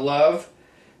digital love.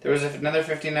 There was another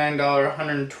 $59,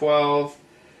 $112.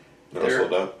 They're all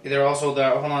sold out. They're all sold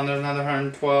out. Hold on, there's another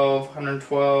 $112,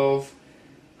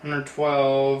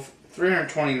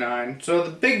 $329. So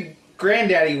the big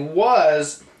granddaddy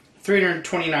was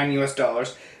 $329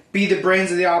 US. Be the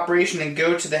brains of the operation and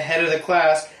go to the head of the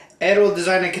class. Ed will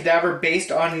design a cadaver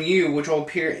based on you, which will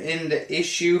appear in the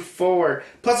issue 4.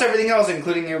 Plus everything else,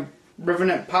 including your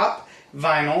Revenant Pop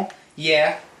vinyl.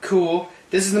 Yeah, cool.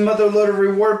 This is the motherload of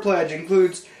reward pledge.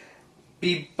 Includes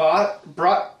be bought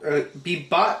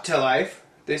to life.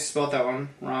 They spelled that one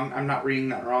wrong. I'm not reading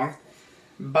that wrong.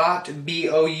 Bought,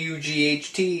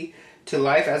 B-O-U-G-H-T, to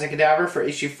life as a cadaver for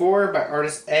issue 4 by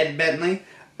artist Ed Bentley.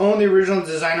 Own the original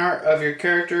design art of your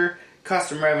character.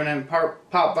 Custom Revenant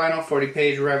pop vinyl,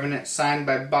 40-page Revenant, signed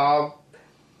by Bob,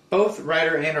 both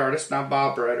writer and artist, not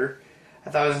Bob writer. I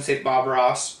thought I was going to say Bob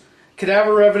Ross.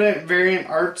 Cadaver Revenant variant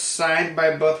art signed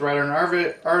by both writer and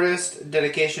artist.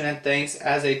 Dedication and thanks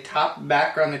as a top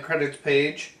background on the credits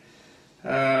page.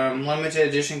 Limited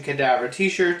edition Cadaver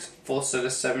t-shirts, full set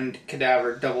of 7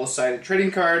 Cadaver double-sided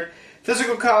trading card,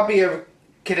 physical copy of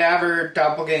Cadaver,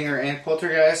 Doppelganger, and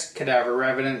Poltergeist, Cadaver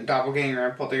Revenant, Doppelganger,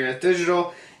 and Poltergeist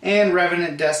digital, and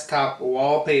Revenant desktop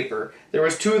wallpaper. There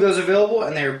was 2 of those available,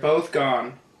 and they are both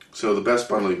gone. So the best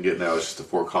bundle you can get now is just the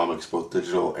 4 comics, both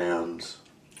digital and...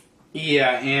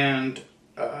 Yeah, and...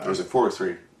 or is it 4 or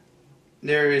 3?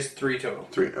 There is 3 total.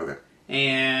 3, okay.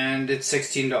 And it's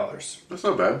 $16. That's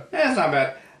not bad. Yeah, it's not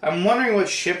bad. I'm wondering what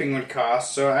shipping would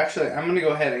cost, so actually I'm going to go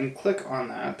ahead and click on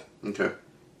that. Okay.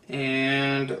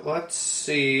 And let's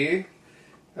see.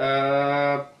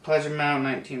 Pledge amount,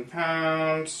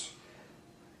 £19.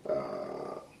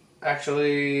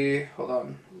 Actually, hold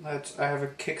on. I have a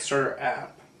Kickstarter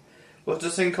app. What's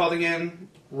this thing called again?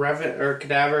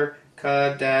 Cadaver.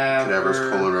 Cadaver's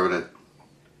colon Revenant.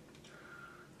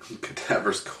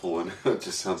 Cadaver's colon. It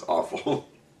just sounds awful.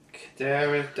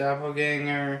 Cadaver,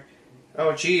 Doppelganger.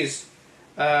 Oh, jeez.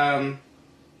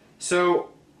 So,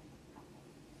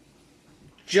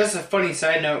 just a funny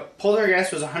side note,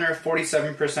 Poltergeist was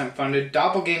 147% funded,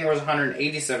 Doppelganger was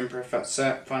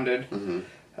 187% funded. Mm-hmm.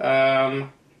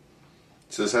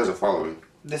 So this has a following.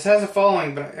 This has a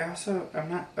following, but I'm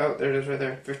not... Oh, there it is right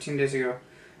there, 15 days ago.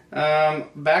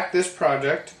 Back this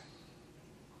project.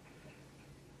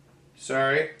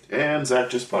 Sorry. And Zach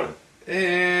just bought it.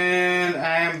 And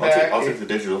I am back. I'll take the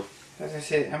digital. As I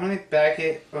said, I'm going to back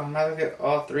it. Well, I'm going to get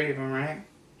all 3 of them, right?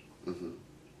 Mm-hmm.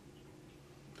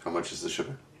 How much is the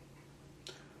shipping?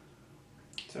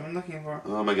 That's what I'm looking for.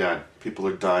 Oh my god. People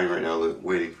are dying right now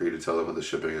waiting for you to tell them what the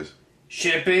shipping is.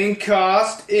 Shipping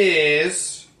cost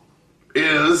is...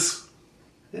 Is...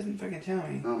 It doesn't fucking tell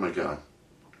me. Oh my god.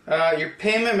 Your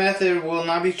payment method will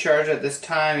not be charged at this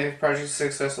time if project is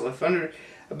successful. If under...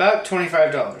 About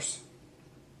 $25.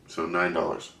 So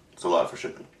 $9. It's a lot for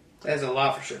shipping. That is a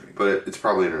lot for shipping. But it's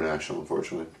probably international,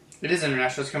 unfortunately. It is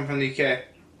international. It's coming from the UK.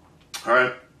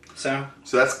 Alright. So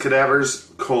that's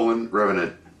Cadavers,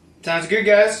 Revenant. sounds good,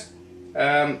 guys. Well,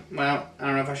 I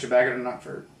don't know if I should back it or not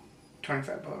for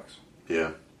 $25.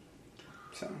 Yeah.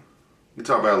 So We can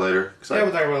talk about it later. yeah,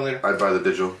 we'll talk about it later. I'd buy the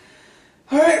digital.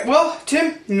 Alright, well,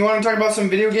 Tim, you want to talk about some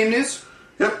video game news?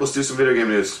 Yep, let's do some video game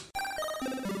news.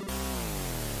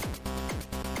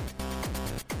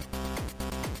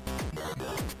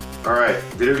 Alright,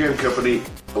 video game company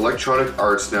Electronic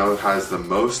Arts now has the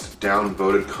most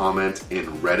downvoted comment in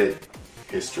Reddit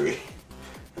history.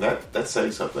 And that's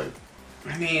saying something.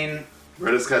 I mean...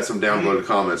 Reddit's got some downvoted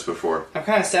comments before. I'm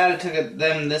kind of sad it took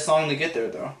them this long to get there,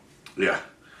 though. Yeah.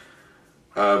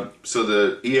 So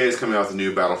the EA is coming out with a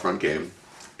new Battlefront game.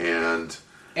 And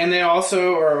they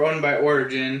also are owned by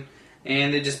Origin,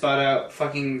 and they just bought out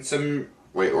fucking some...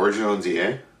 Wait, Origin owns EA?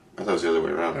 I thought it was the other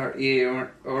way around. Or EA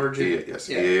Origin. EA, yes,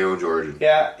 Yeah. EA owns Origin.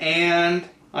 Yeah, and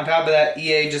on top of that,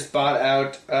 EA just bought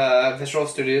out Visceral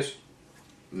Studios.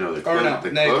 No, they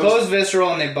closed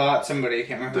Visceral and they bought somebody. I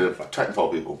can't remember who the the fuck.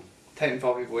 Titanfall people.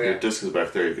 Titanfall people, yeah. Your disc is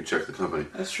back there. You can check the company.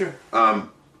 That's true.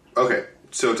 Okay,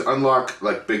 so to unlock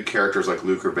like big characters like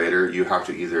Luke or Vader, you have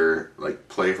to either like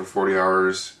play for 40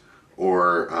 hours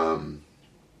or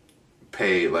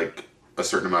pay like a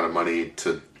certain amount of money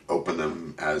to open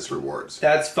them as rewards.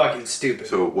 That's fucking stupid.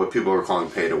 So what people are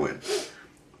calling pay to win.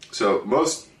 So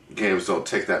most games don't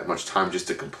take that much time just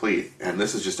to complete, and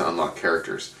this is just to unlock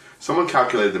characters. Someone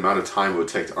calculated the amount of time it would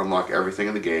take to unlock everything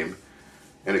in the game,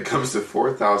 and it comes to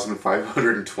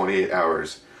 4,528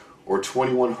 hours, or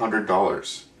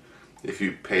 $2,100 if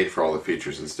you paid for all the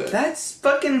features instead. That's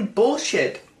fucking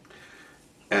bullshit.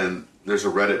 And there's a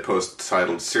Reddit post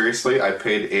titled, "Seriously, I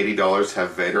paid $80 to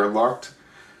have Vader locked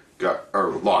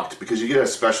because you get a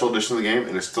special edition of the game,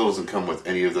 and it still doesn't come with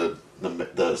any of the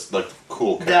like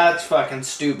cool characters." That's fucking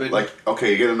stupid. Like, okay,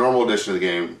 you get a normal edition of the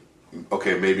game.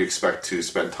 Okay, maybe expect to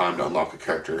spend time to unlock a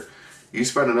character. You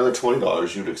spend another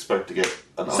 $20, you'd expect to get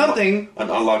an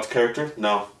unlocked character?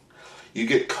 No. You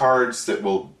get cards that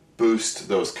will boost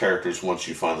those characters once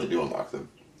you finally do unlock them.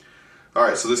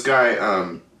 Alright, so this guy,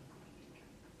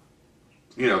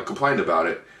 complained about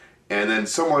it. And then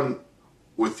someone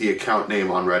with the account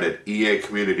name on Reddit, EA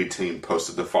Community Team,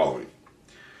 posted the following.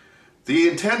 The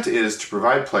intent is to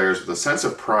provide players with a sense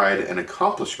of pride and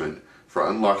accomplishment for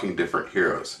unlocking different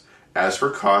heroes. As for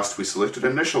cost, we selected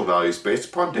initial values based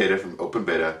upon data from open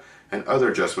beta and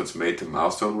other adjustments made to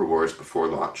milestone rewards before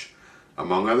launch.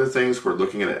 Among other things, we're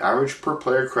looking at average per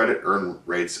player credit earn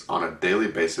rates on a daily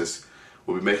basis.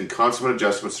 We'll be making constant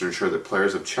adjustments to ensure that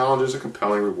players have challenges are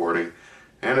compelling, rewarding,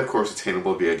 and of course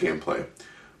attainable via gameplay.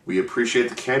 We appreciate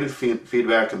the candid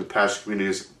feedback and the passion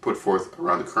communities put forth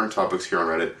around the current topics here on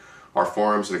Reddit, our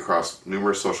forums, and across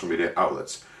numerous social media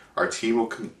outlets. Our team will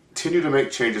continue to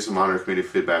make changes and monitor community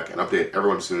feedback and update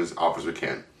everyone as soon as we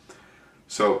can.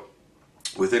 So,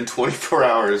 within 24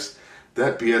 hours,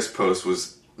 that BS post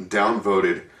was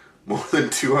downvoted more than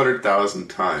 200,000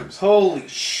 times. Holy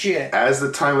shit. As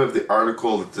the time of the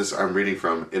article that I'm reading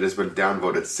from, it has been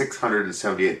downvoted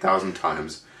 678,000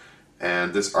 times.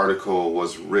 And this article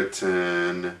was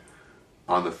written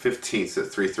on the 15th at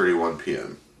 3:31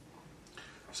 p.m.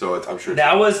 So I'm sure...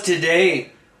 That was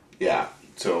today. Yeah,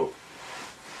 so...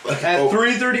 At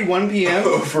 3:31 p.m.?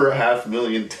 Over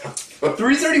 500,000 downvotes.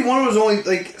 3:31 was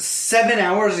only, 7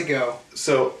 hours ago.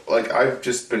 So, I've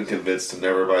just been convinced to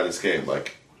never buy this game.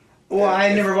 Well,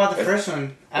 I never bought the first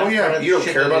one. Oh, yeah, you don't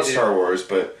care about Star Wars,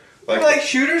 but... I like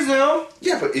shooters, though.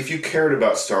 Yeah, but if you cared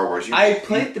about Star Wars... I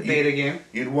played the beta game.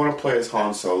 You'd want to play as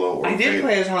Han Solo. Or I did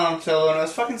play as Han Solo, and it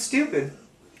was fucking stupid.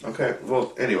 Okay,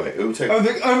 well, anyway, it would take... I was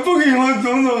like, I'm fucking Han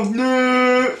Solo.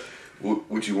 No.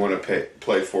 Would you want to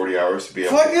play 40 hours to be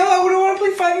able Fuck no, I wouldn't want to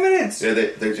play 5 minutes. Yeah,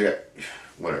 they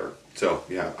whatever. So,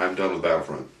 yeah, I'm done with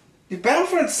Battlefront.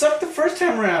 Battlefront sucked the first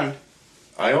time around.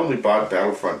 I only bought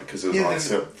Battlefront because it was on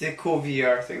sale. The cool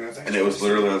VR thing was actually... And it was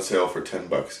literally on sale for $10.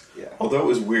 Yeah. Although it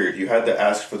was weird, you had to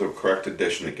ask for the correct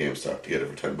edition at GameStop to get it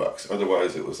for $10.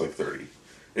 Otherwise, it was like $30.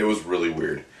 It was really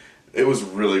weird. It was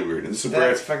really weird. And it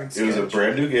was a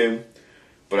brand new game,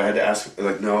 but I had to ask,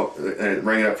 no, and it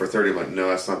rang it up for $30. I'm like, no,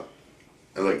 that's not...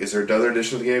 I'm like, is there another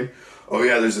edition of the game? Oh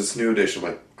yeah, there's this new edition.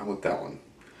 I'm like, I want that one.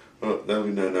 Oh, that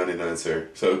would be $9.99, sir.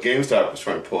 So GameStop was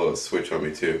trying to pull a switch on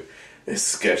me too. It's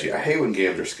sketchy. I hate when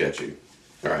games are sketchy.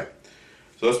 Alright.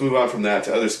 So let's move on from that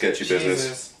to other sketchy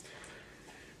business.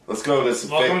 let's go to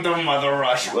some Welcome to Mother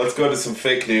Russia. let's go to some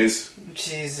fake news.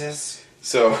 Jesus.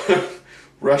 So,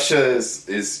 Russia is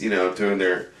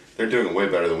they're doing way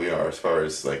better than we are as far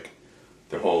as like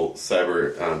their whole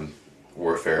cyber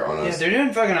warfare on Yeah, us. they're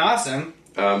doing fucking awesome.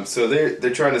 So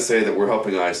they're trying to say that we're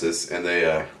helping ISIS, and they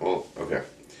okay.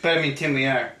 But I mean, Tim, we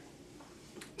are.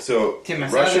 So Tim, I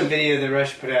saw the video that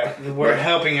Russia put out. We're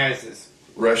helping ISIS.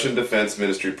 Russian Defense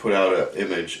Ministry put out an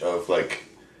image of like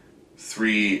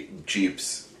 3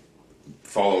 jeeps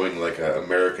following like an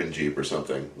American jeep or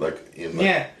something, like in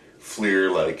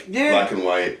FLIR, like black and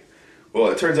white.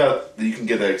 Well, it turns out that you can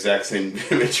get that exact same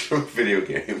image from a video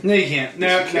game. No, you can't.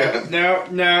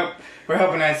 No. We're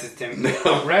helping ISIS, Tim.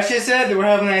 No. Russia said that we're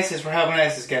helping ISIS. We're helping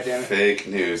ISIS, goddammit. Fake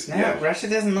news. No, yeah. Russia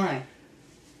doesn't lie.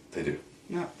 They do.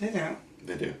 No, they don't.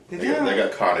 They do. They They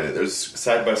got caught in it. There's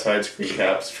side-by-side screen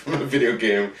caps from a video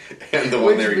game and the Which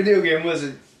one there. video game was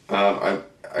it?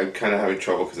 I'm kind of having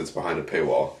trouble because it's behind a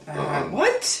paywall.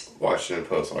 What? Washington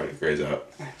Post, all your grades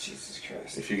out. Oh, Jesus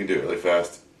Christ. If you can do it really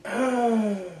fast.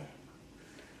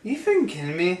 You fucking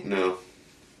kidding me? No.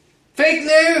 Fake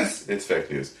news! It's fake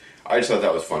news. I just thought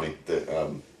that was funny that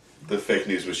the fake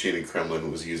news machine in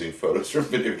Kremlin was using photos from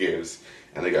video games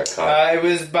and they got caught. It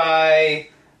was by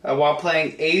while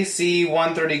playing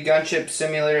AC-130 Gunship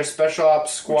Simulator Special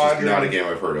Ops Squadron. Which is not a game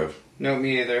I've heard of. No,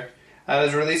 me either. It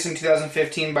was released in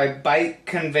 2015 by Byte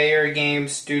Conveyor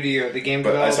Games Studio. The game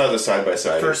But I developed saw the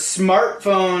side-by-side. for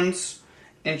smartphones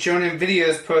and shown in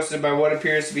videos posted by what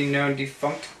appears to be known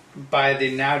by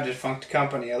the now defunct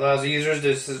company. Allows users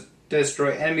to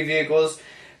destroy enemy vehicles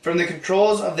from the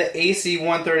controls of the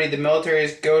AC-130, the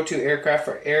military's go-to aircraft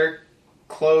for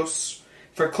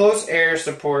close air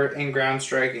support and ground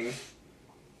striking.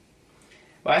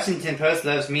 Washington Post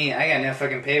loves me. I got no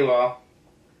fucking paywall.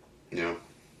 Yeah.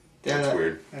 That's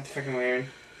weird. That's fucking weird.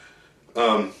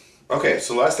 Okay,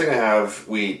 so last thing I have,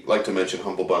 we like to mention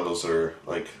humble bundles that are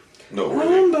like noteworthy.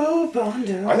 Humble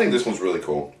bundle. I think this one's really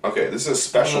cool. Okay, this is a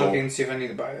special. I'm looking to see if I need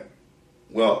to buy it.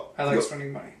 Well, I like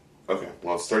spending money. Okay,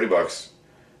 well it's $30.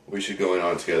 We should go in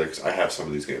on it together because I have some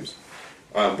of these games.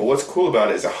 But what's cool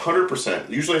about it is 100%.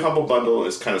 Usually, Humble Bundle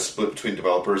is kind of split between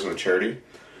developers and a charity.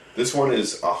 This one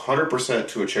is 100%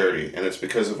 to a charity, and it's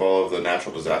because of all of the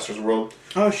natural disasters in the world.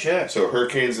 Oh, shit. So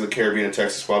hurricanes in the Caribbean and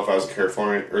Texas, wildfires in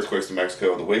California, earthquakes in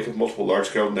Mexico. In the wake of multiple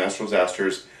large-scale natural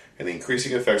disasters and the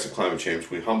increasing effects of climate change,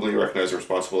 we humbly recognize the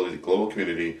responsibility of the global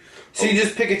community. So you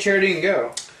just pick a charity and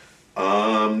go?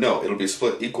 No, it'll be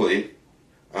split equally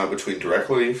between Direct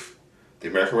Relief, the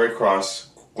American Red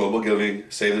Cross, Global Giving,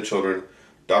 Save the Children,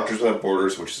 Doctors Without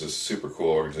Borders, which is a super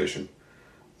cool organization.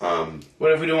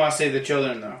 What if we don't want to save the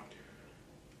children, though?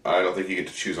 I don't think you get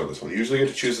to choose on this one. You usually get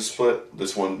to choose a split.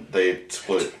 This one, they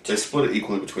split it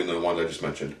equally between the ones I just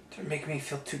mentioned. They're making me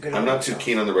feel too good. I'm not too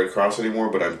keen on the Red Cross anymore,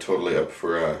 but I'm totally up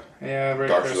for Red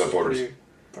Doctors Cross Without Borders. is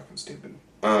fucking stupid.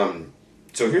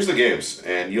 So here's the games,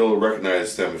 and you'll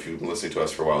recognize them if you've been listening to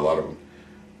us for a while, a lot of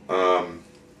them.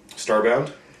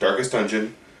 Starbound, Darkest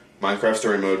Dungeon, Minecraft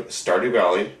Story Mode, Stardew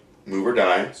Valley, Move or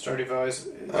Die. Stardew Valley.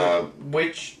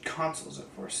 Which console is it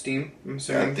for? Steam, I'm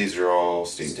assuming? Yeah, these are all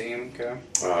Steam. Steam,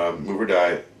 okay. Move or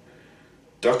Die,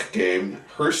 Duck Game,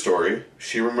 Her Story,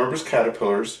 She Remembers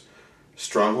Caterpillars,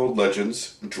 Stronghold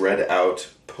Legends, Dread Out,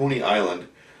 Pony Island.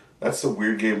 That's the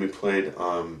weird game we played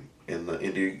in the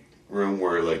indie room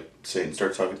where like Satan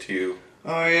starts talking to you.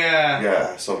 Oh yeah.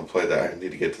 Yeah, I still haven't played that. I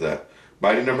need to get to that.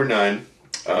 Mighty Number 9,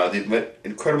 The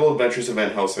Incredible Adventures of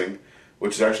Van Helsing,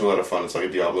 which is actually a lot of fun. It's like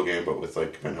a Diablo game, but with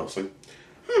like Van Helsing.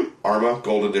 Arma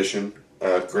Gold Edition,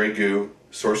 Grey Goo,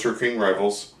 Sorcerer King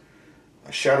Rivals,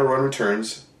 Shadowrun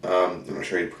Returns. I'm not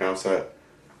sure how you pronounce that.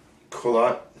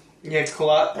 Colot. Yeah,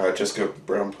 Colot. Jessica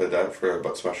Brown played that for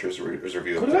Butt Smashers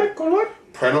review. Colot.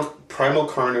 Primal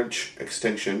Carnage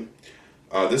Extinction.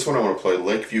 This one I want to play.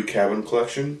 Lakeview Cabin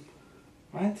Collection.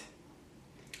 What?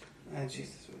 Oh,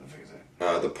 Jesus, what the fuck is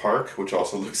that? The Park, which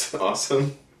also looks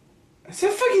awesome. Is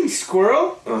that a fucking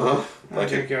squirrel? Uh-huh. Like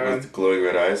dear God. with glowing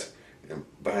red eyes.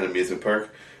 Behind amusement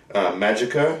park.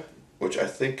 Magica, which I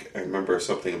think I remember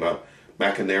something about.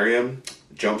 Machinarium,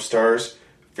 Jump Stars,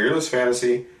 Fearless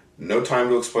Fantasy, No Time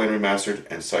to Explain Remastered,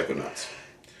 and Psychonauts.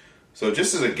 So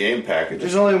just as a game package...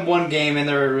 There's only one game in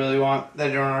there I really want that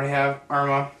I don't already have.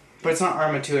 Arma. But it's not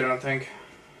Arma 2, I don't think.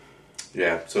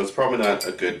 Yeah, so it's probably not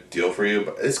a good deal for you,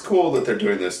 but it's cool that they're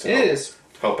doing this to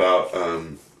help out.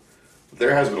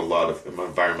 There has been a lot of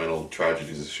environmental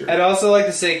tragedies this year. I'd also like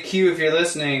to say, Q, if you're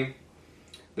listening,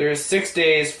 there's 6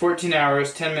 days, 14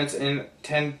 hours, 10 minutes, and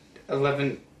 10,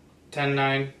 11, 10,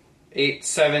 9, 8,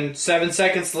 7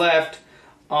 seconds left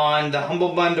on the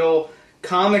Humble Bundle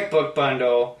comic book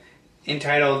bundle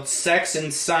entitled Sex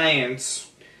and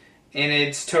Science. And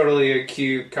it's totally a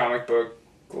cute comic book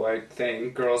like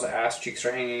thing. Girls' ass cheeks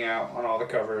are hanging out on all the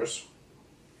covers.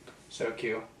 So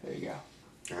cute. There you go.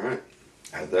 All right.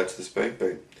 Add that to the spank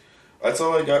bank. That's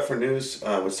all I got for news.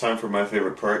 It's time for my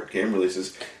favorite part, game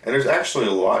releases. And there's actually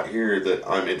a lot here that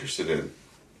I'm interested in.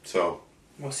 So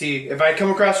we'll see. If I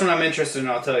come across one I'm interested in,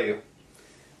 I'll tell you.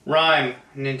 Rhyme,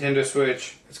 Nintendo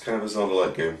Switch. It's kind of a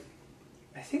Zelda-like game.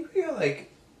 I think we got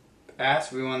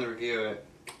asked if we wanted to review it.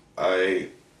 I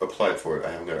applied for it.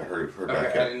 I haven't heard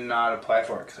back yet. I did not apply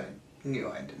for it because I knew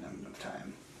I didn't have enough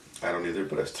time. I don't either,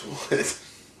 but I still want it.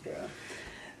 Yeah.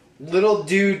 Little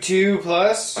Dude 2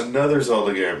 Plus. Another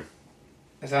Zelda game.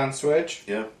 It's on Switch?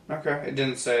 Yeah. Okay. It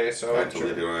didn't say, so I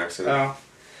deleted it on accident. Oh.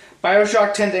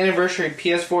 BioShock 10th Anniversary,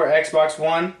 PS4, Xbox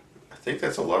One. I think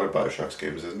that's a lot of BioShock's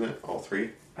games, isn't it? All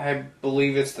three? I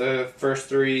believe it's the first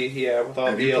three, yeah, with all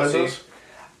Have DLC. you played those?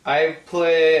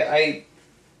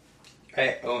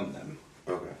 I own them.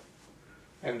 Okay.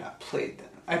 I have not played them.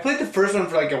 I played the first one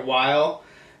for a while,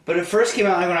 but it first came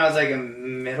out when I was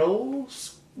in middle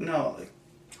school. No,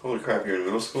 Holy crap, you're in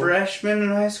middle school? freshman in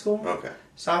high school. Okay.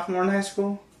 Sophomore in high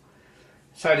school.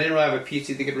 So I didn't really have a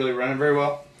PC that could really run it very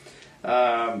well.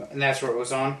 And that's where it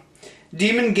was on.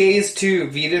 Demon Gaze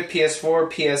 2, Vita,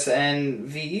 PS4, PSN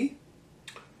V.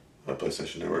 A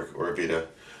PlayStation Network or a Vita.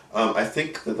 I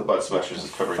think that the Bud Smashers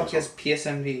is covering Fuck is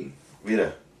PSN V?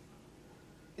 Vita.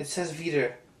 It says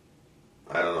Vita.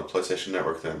 I don't know, PlayStation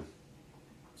Network then.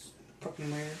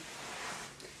 Fucking weird.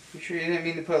 You sure you didn't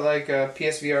mean to put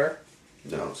PSVR?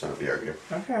 No, it's not a VR game.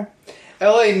 Okay.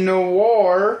 LA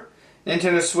Noir,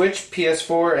 Nintendo Switch,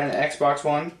 PS4, and Xbox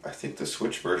One. I think the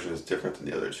Switch version is different than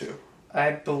the other two.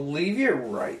 I believe you're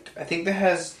right. I think that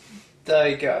has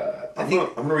I'm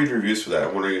gonna read reviews for that.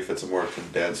 I'm wondering if it's a more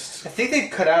condensed. I think they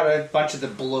cut out a bunch of the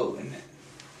bloat in it.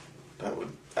 That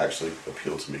would actually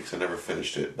appeal to me because I never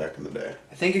finished it back in the day.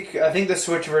 I think the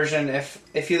Switch version,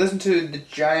 if you listen to the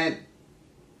Giant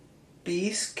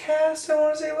Beast cast, I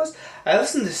want to say it was. I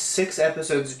listened to 6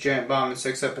 episodes of Giant Bomb and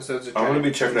 6 episodes of Giant I'm going to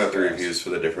be checking Beast out the cast. reviews for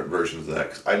the different versions of that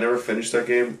because I never finished that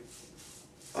game.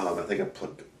 I think I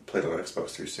played on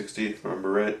Xbox 360, if I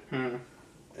remember right.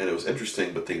 And it was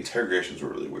interesting, but the interrogations were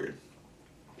really weird.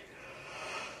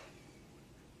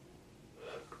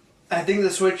 I think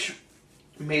the Switch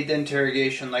made the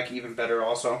interrogation even better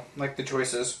also, the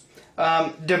choices.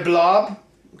 The Blob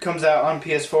comes out on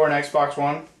PS4 and Xbox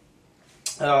One.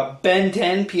 Ben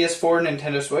 10, PS4,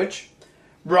 Nintendo Switch.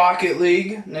 Rocket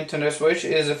League, Nintendo Switch,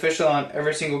 is official on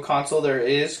every single console there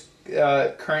is.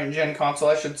 Current gen console,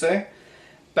 I should say.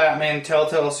 Batman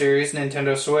Telltale series,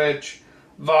 Nintendo Switch.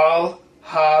 Valhalla.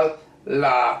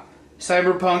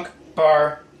 Cyberpunk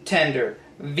Bartender.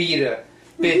 Vita.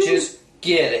 Bitches,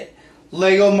 get it.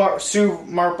 Lego Marvel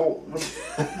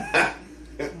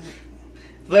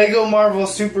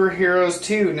Superheroes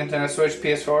 2, Nintendo Switch,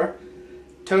 PS4.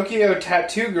 Tokyo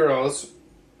Tattoo Girls,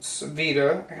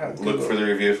 Vita. Look for the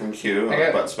review from Q on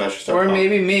ButtonSmashers.com. Or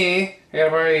maybe me. I gotta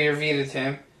borrow your Vita,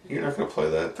 Tim. You're not going to play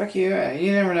that. Fuck you.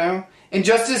 You never know.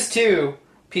 Injustice 2,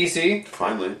 PC.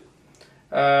 Finally.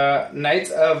 Knights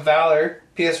of Valor,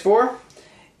 PS4.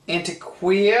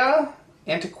 Antiquia,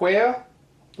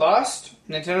 Lost,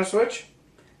 Nintendo Switch.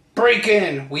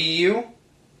 Break-In, Wii U.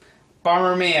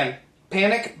 Bomberman,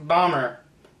 Panic Bomber,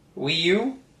 Wii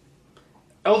U.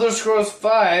 Elder Scrolls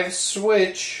 5,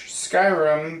 Switch,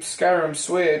 Skyrim,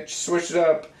 Switch, switch it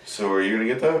up. So are you going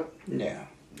to get that? Yeah.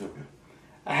 Okay.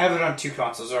 I have it on 2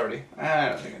 consoles already. I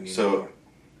don't think I need it. So,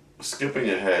 skipping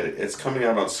ahead, it's coming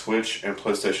out on Switch and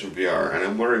PlayStation VR, and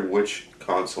I'm wondering which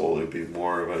console would be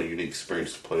more of a unique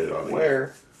experience to play it on.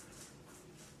 Where?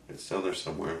 It's down there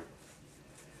somewhere.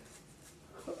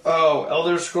 Oh,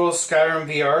 Elder Scrolls Skyrim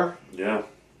VR? Yeah.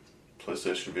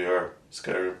 PlayStation VR,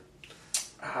 Skyrim.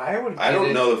 I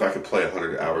don't know if I could play a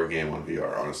 100-hour game on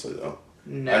VR, honestly, though.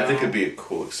 No. I think it'd be a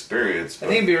cool experience. I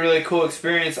think it'd be a really cool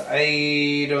experience.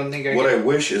 I don't think I What could. I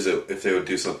wish is if they would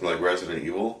do something like Resident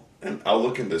Evil, and I'll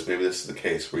look into this, maybe this is the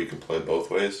case, where you can play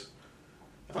both ways.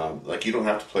 You don't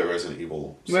have to play Resident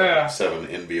Evil 7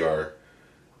 in VR.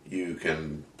 You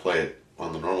can play it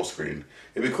on the normal screen.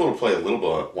 It'd be cool to play a little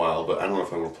while, but I don't know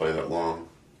if I want to play that long.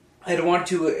 I'd want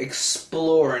to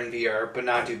explore in VR, but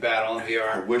not do battle in I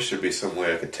VR. wish there'd be some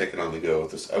way I could take it on the go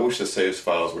with this. I wish the saves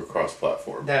files were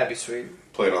cross-platform. That'd be sweet.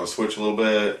 Play it on the Switch a little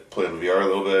bit, play it on VR a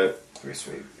little bit. That'd be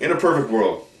sweet. In a perfect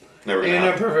world. Never gonna In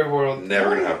happen. a perfect world.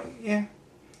 Never gonna happen. Yeah.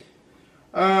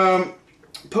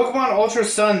 Pokemon Ultra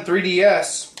Sun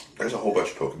 3DS. There's a whole bunch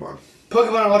of Pokemon.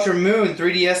 Pokemon Ultra Moon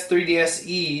 3DS,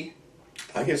 3DSe.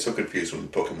 I get so confused when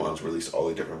Pokemon's release all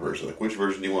the different versions. Like, which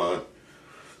version do you want?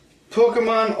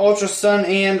 Pokemon Ultra Sun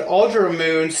and Ultra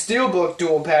Moon Steelbook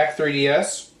Dual Pack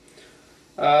 3DS.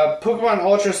 Pokemon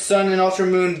Ultra Sun and Ultra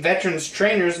Moon Veterans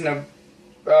Trainers in a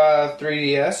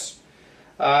 3DS.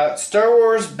 Star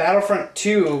Wars Battlefront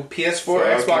 2, PS4,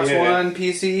 Fuck Xbox yeah. One,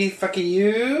 PC, fuck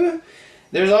you.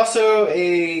 There's also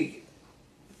a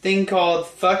thing called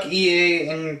Fuck EA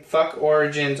and Fuck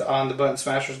Origins on the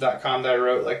buttonsmashers.com that I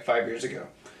wrote like 5 years ago.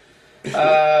 You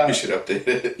should update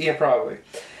it. Yeah, probably.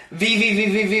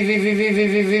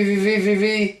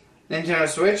 Nintendo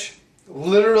Switch.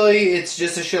 Literally, it's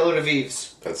just a shitload of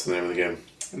V's. That's the name of the game.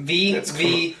 V.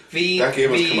 That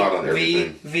game has come out on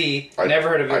everything. Never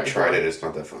heard of it I before. tried it. It's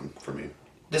not that fun for me.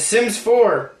 The Sims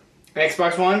 4.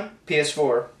 Xbox One,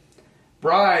 PS4.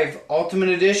 Rive Ultimate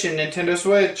Edition, Nintendo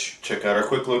Switch. Check out our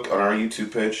quick look on our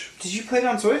YouTube page. Did you play it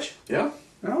on Switch? Yeah.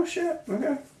 Oh, shit.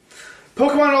 Okay.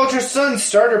 Pokemon Ultra Sun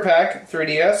Starter Pack,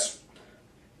 3DS.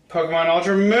 Pokemon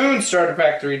Ultra Moon Starter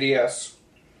Pack, 3DS.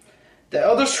 The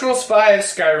Elder Scrolls V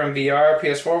Skyrim VR,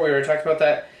 PS4. We already talked about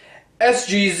that.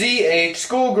 SGZH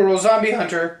Schoolgirl Zombie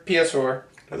Hunter, PS4.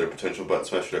 Another potential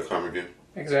buttonsmasher.com review.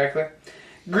 Exactly.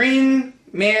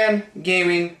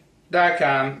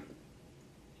 GreenManGaming.com.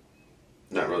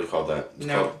 Not really called that.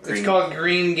 It's called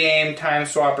Green Game Time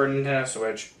Swapper Nintendo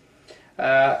Switch.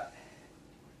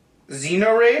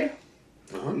 Xenoraid,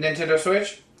 Nintendo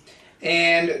Switch.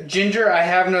 And Ginger, I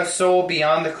Have No Soul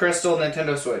Beyond the Crystal,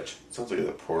 Nintendo Switch. Sounds like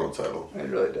a portal title. It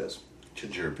really does.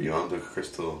 Ginger Beyond the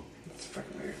Crystal. It's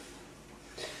fucking weird.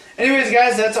 Anyways,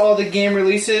 guys, that's all the game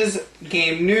releases,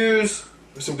 game news,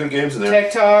 There's some good games in there.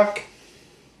 Tech Talk,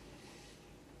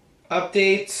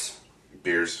 updates,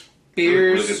 Beers.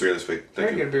 beers. Really good beer this week. Thank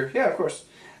Very you. good beer. Yeah, of course.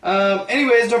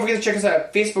 Anyways, don't forget to check us out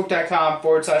at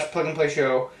facebook.com/plug and play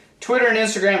show, Twitter and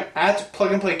Instagram at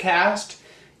plug and play cast,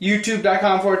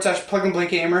 youtube.com/plug and play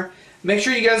gamer. Make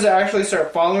sure you guys actually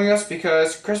start following us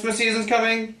because Christmas season's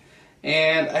coming,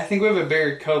 and I think we have a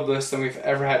bigger code list than we've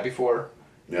ever had before.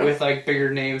 Yeah. With like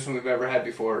bigger names than we've ever had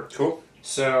before. Cool.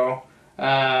 So,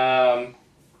 that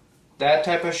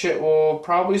type of shit will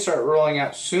probably start rolling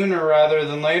out sooner rather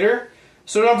than later.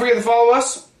 So don't forget to follow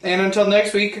us. And until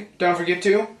next week, don't forget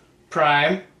to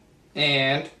prime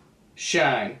and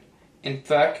shine. And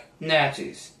fuck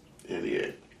Nazis. And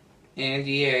EA. And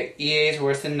EA. EA is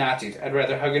worse than Nazis. I'd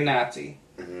rather hug a Nazi.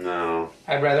 No.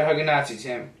 I'd rather hug a Nazi,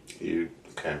 Tim. You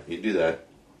do that.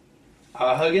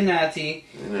 I'll hug a Nazi.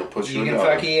 And they'll push you You in can an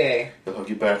fuck oven. EA. They'll hug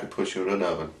you back and push you in an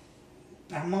oven.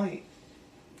 I might.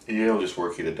 EA will just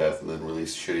work you to death and then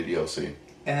release shitty DLC. And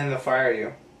then they'll fire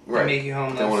you. Right. And make you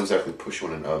homeless. They won't exactly push you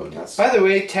in an oven. That's By the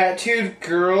way, tattooed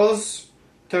girls,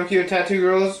 Tokyo tattoo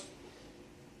girls.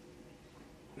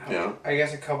 Yeah. I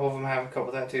guess a couple of them have a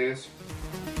couple tattoos.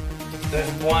 There's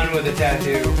one with a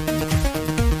tattoo.